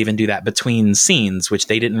 And you might even do that between scenes, which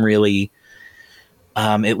they didn't really,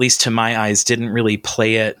 at least to my eyes, didn't really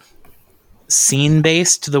play it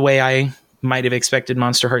scene-based the way I might have expected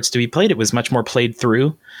Monster Hearts to be played. It was much more played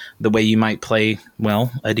through the way you might play,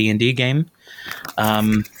 well, a D&D game.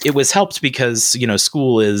 It was helped because,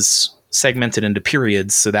 school is segmented into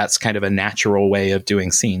periods, so that's kind of a natural way of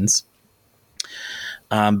doing scenes.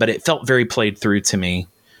 But it felt very played through to me,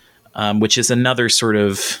 which is another sort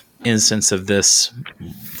of instance of this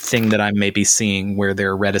thing that I may be seeing where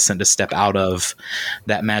they're reticent to step out of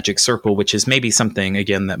that magic circle, which is maybe something,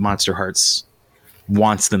 again, that Monster Hearts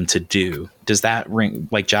wants them to do. Does that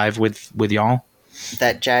jive with y'all?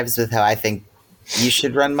 That jives with how I think you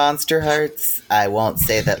should run Monster Hearts. I won't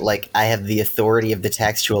say that I have the authority of the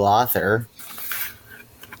textual author.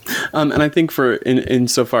 And I think for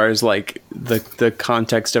insofar as the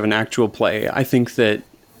context of an actual play, I think that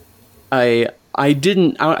I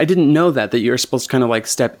didn't know that you're supposed to kind of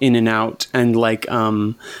step in and out and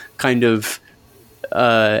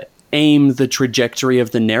aim the trajectory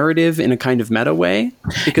of the narrative in a kind of meta way.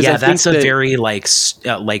 Because yeah, that's a very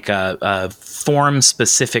a form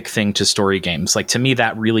specific thing to story games. To me,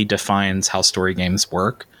 that really defines how story games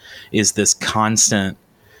work. Is this constant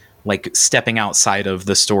stepping outside of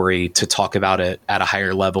the story to talk about it at a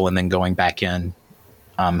higher level and then going back in,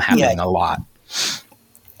 happening a lot.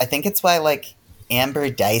 I think it's why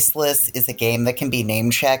Amber Diceless is a game that can be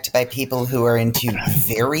name-checked by people who are into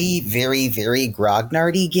very, very, very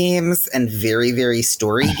grognardy games and very, very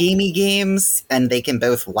story-gamey games, and they can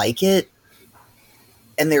both like it.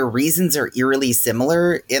 And their reasons are eerily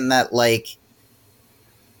similar in that,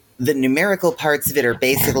 the numerical parts of it are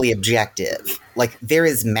basically objective. There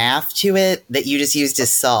is math to it that you just use to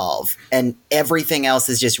solve, and everything else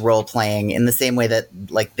is just role-playing in the same way that,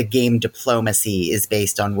 the game Diplomacy is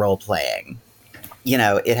based on role-playing.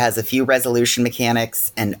 It has a few resolution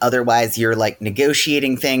mechanics, and otherwise you're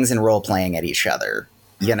negotiating things and role-playing at each other,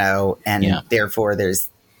 and therefore there's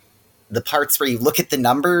the parts where you look at the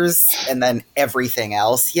numbers and then everything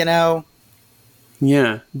else,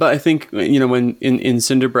 Yeah, but I think, when in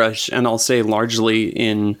Cinderbrush, and I'll say largely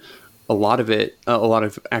in a lot of it, a lot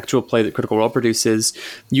of actual play that Critical Role produces,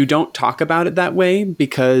 you don't talk about it that way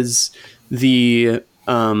because the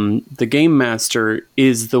game master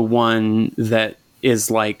is the one that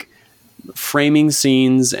is framing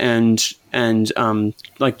scenes and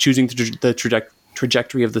choosing the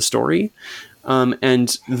trajectory of the story.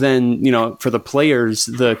 And then, for the players,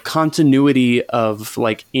 the continuity of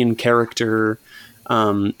in character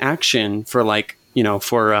action for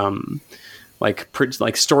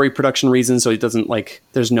story production reasons, so it doesn't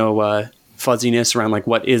there's no fuzziness around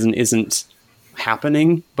what is and isn't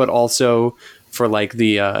happening, but also for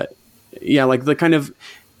the kind of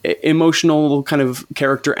emotional kind of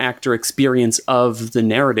character actor experience of the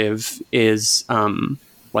narrative is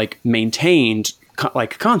maintained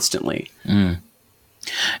constantly. And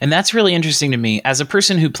that's really interesting to me as a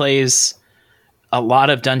person who plays a lot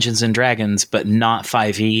of Dungeons and Dragons, but not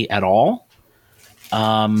 5e at all.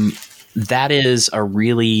 That is a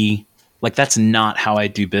really, that's not how I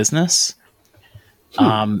do business.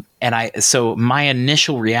 So my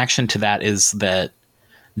initial reaction to that is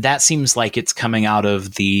that seems like it's coming out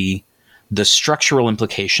of the structural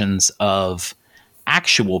implications of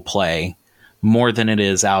actual play more than it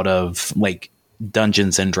is out of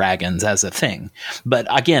Dungeons and Dragons as a thing. But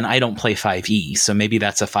again, I don't play 5e, so maybe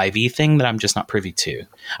that's a 5e thing that I'm just not privy to.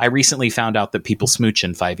 I recently found out that people smooch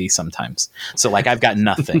in 5e sometimes. So like I've got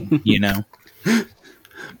nothing, you know?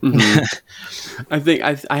 I think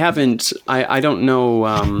I haven't, I don't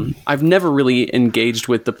know. I've never really engaged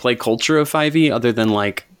with the play culture of 5e other than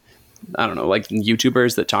like, I don't know, like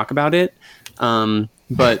YouTubers that talk about it.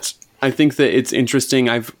 But I think that it's interesting.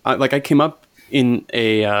 I came up in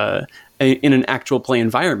in an actual play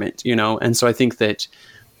environment, you know? And so I think that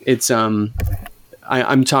it's, I'm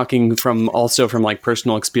talking from like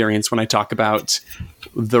personal experience when I talk about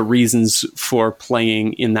the reasons for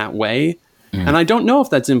playing in that way. And I don't know if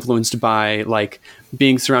that's influenced by like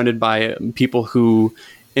being surrounded by people who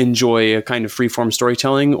enjoy a kind of freeform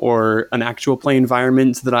storytelling or an actual play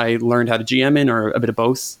environment that I learned how to GM in, or a bit of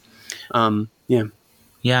both.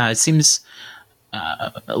 Yeah, it seems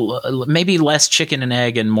maybe less chicken and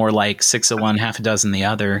egg and more like 6 of one, half a dozen the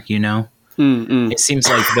other, you know? It seems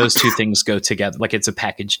like those two things go together. Like it's a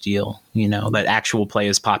package deal, you know, that actual play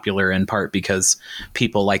is popular in part because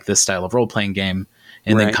people like this style of role-playing game.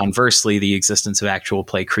 And then conversely, the existence of actual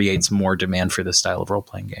play creates more demand for this style of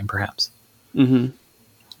role-playing game, perhaps. I'll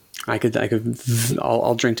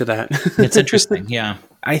drink to that. It's interesting. Yeah.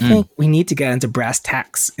 I think we need to get into brass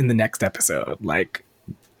tacks in the next episode. Like,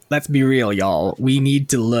 let's be real, y'all. We need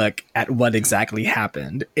to look at what exactly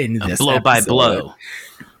happened in this blow episode. by blow.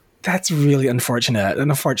 That's really an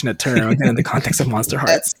unfortunate term in the context of Monster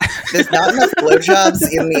Hearts. There's not enough blowjobs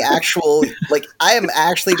in the actual, like, I am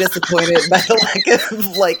actually disappointed by the lack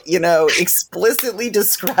of, like, you know, explicitly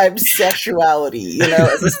described sexuality, you know,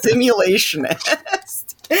 as a simulationist.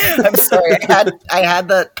 I'm sorry, I had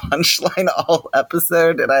that punchline all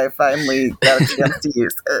episode, and I finally got a chance to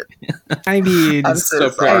use it. I mean, I'm so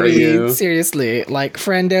proud of you. Seriously, like,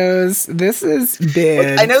 friendos, this is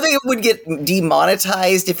big. Like, I know they would get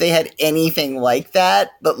demonetized if they had anything like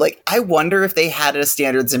that, but like, I wonder if they had a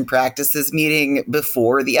standards and practices meeting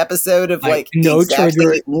before the episode of like no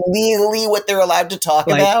exactly legally what they're allowed to talk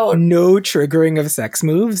about. No triggering of sex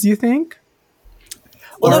moves, you think?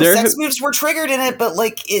 Well, no, sex moves were triggered in it, but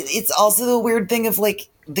like it's also the weird thing of like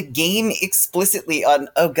the game explicitly on.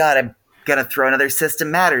 Oh God, I'm gonna throw another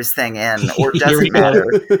System Matters thing in, or doesn't matter,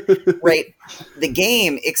 right? The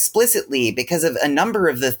game explicitly, because of a number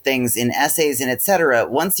of the things in essays and etc.,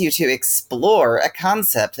 wants you to explore a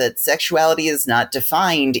concept that sexuality is not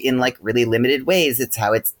defined in like really limited ways. It's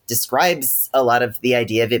how it describes a lot of the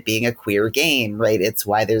idea of it being a queer game, right? It's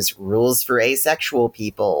why there's rules for asexual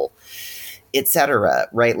people, etc.,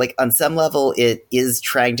 right? Like on some level, it is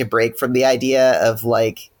trying to break from the idea of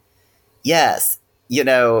like, yes, you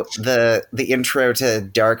know, the intro to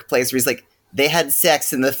Dark Place where he's like, they had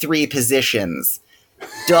sex in the 3 positions: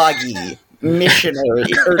 doggy, missionary,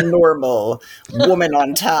 or normal, woman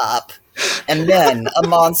on top, and then a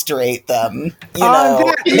monster ate them. You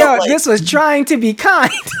know, like, this was trying to be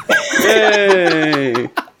kind. Yay!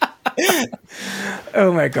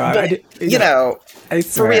 Oh my God! But, you know,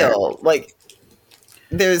 for real, like,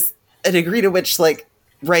 there's a degree to which, like,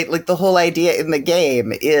 right, like the whole idea in the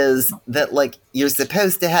game is that like you're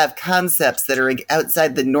supposed to have concepts that are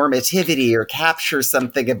outside the normativity or capture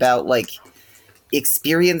something about like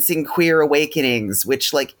experiencing queer awakenings,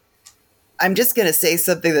 which like, I'm just going to say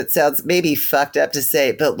something that sounds maybe fucked up to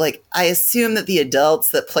say, but like, I assume that the adults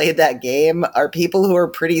that played that game are people who are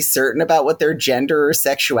pretty certain about what their gender or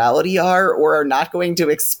sexuality are, or are not going to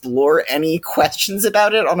explore any questions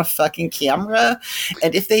about it on a fucking camera.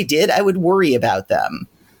 And if they did, I would worry about them.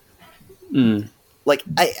 Like,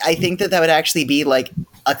 I think that would actually be like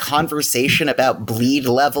a conversation about bleed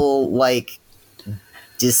level, like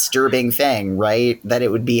disturbing thing, right? That it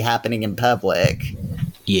would be happening in public.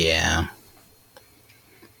 Yeah.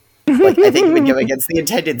 Like, I think it would go against the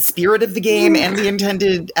intended spirit of the game and the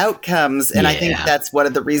intended outcomes, and I think that's one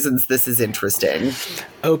of the reasons this is interesting.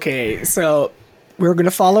 Okay, so we're going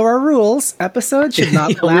to follow our rules. Episodes should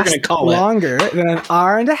not last longer than an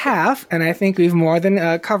hour and a half, and I think we've more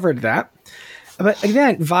than covered that. But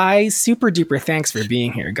again, Vi, super duper thanks for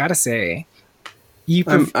being here. Gotta say,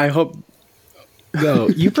 I hope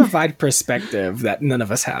you provide perspective that none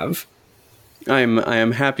of us have. I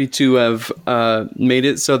am happy to have made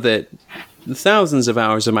it so that the thousands of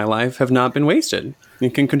hours of my life have not been wasted.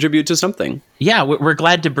 It can contribute to something. Yeah, we're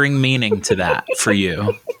glad to bring meaning to that for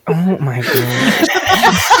you. Oh my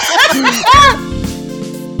God.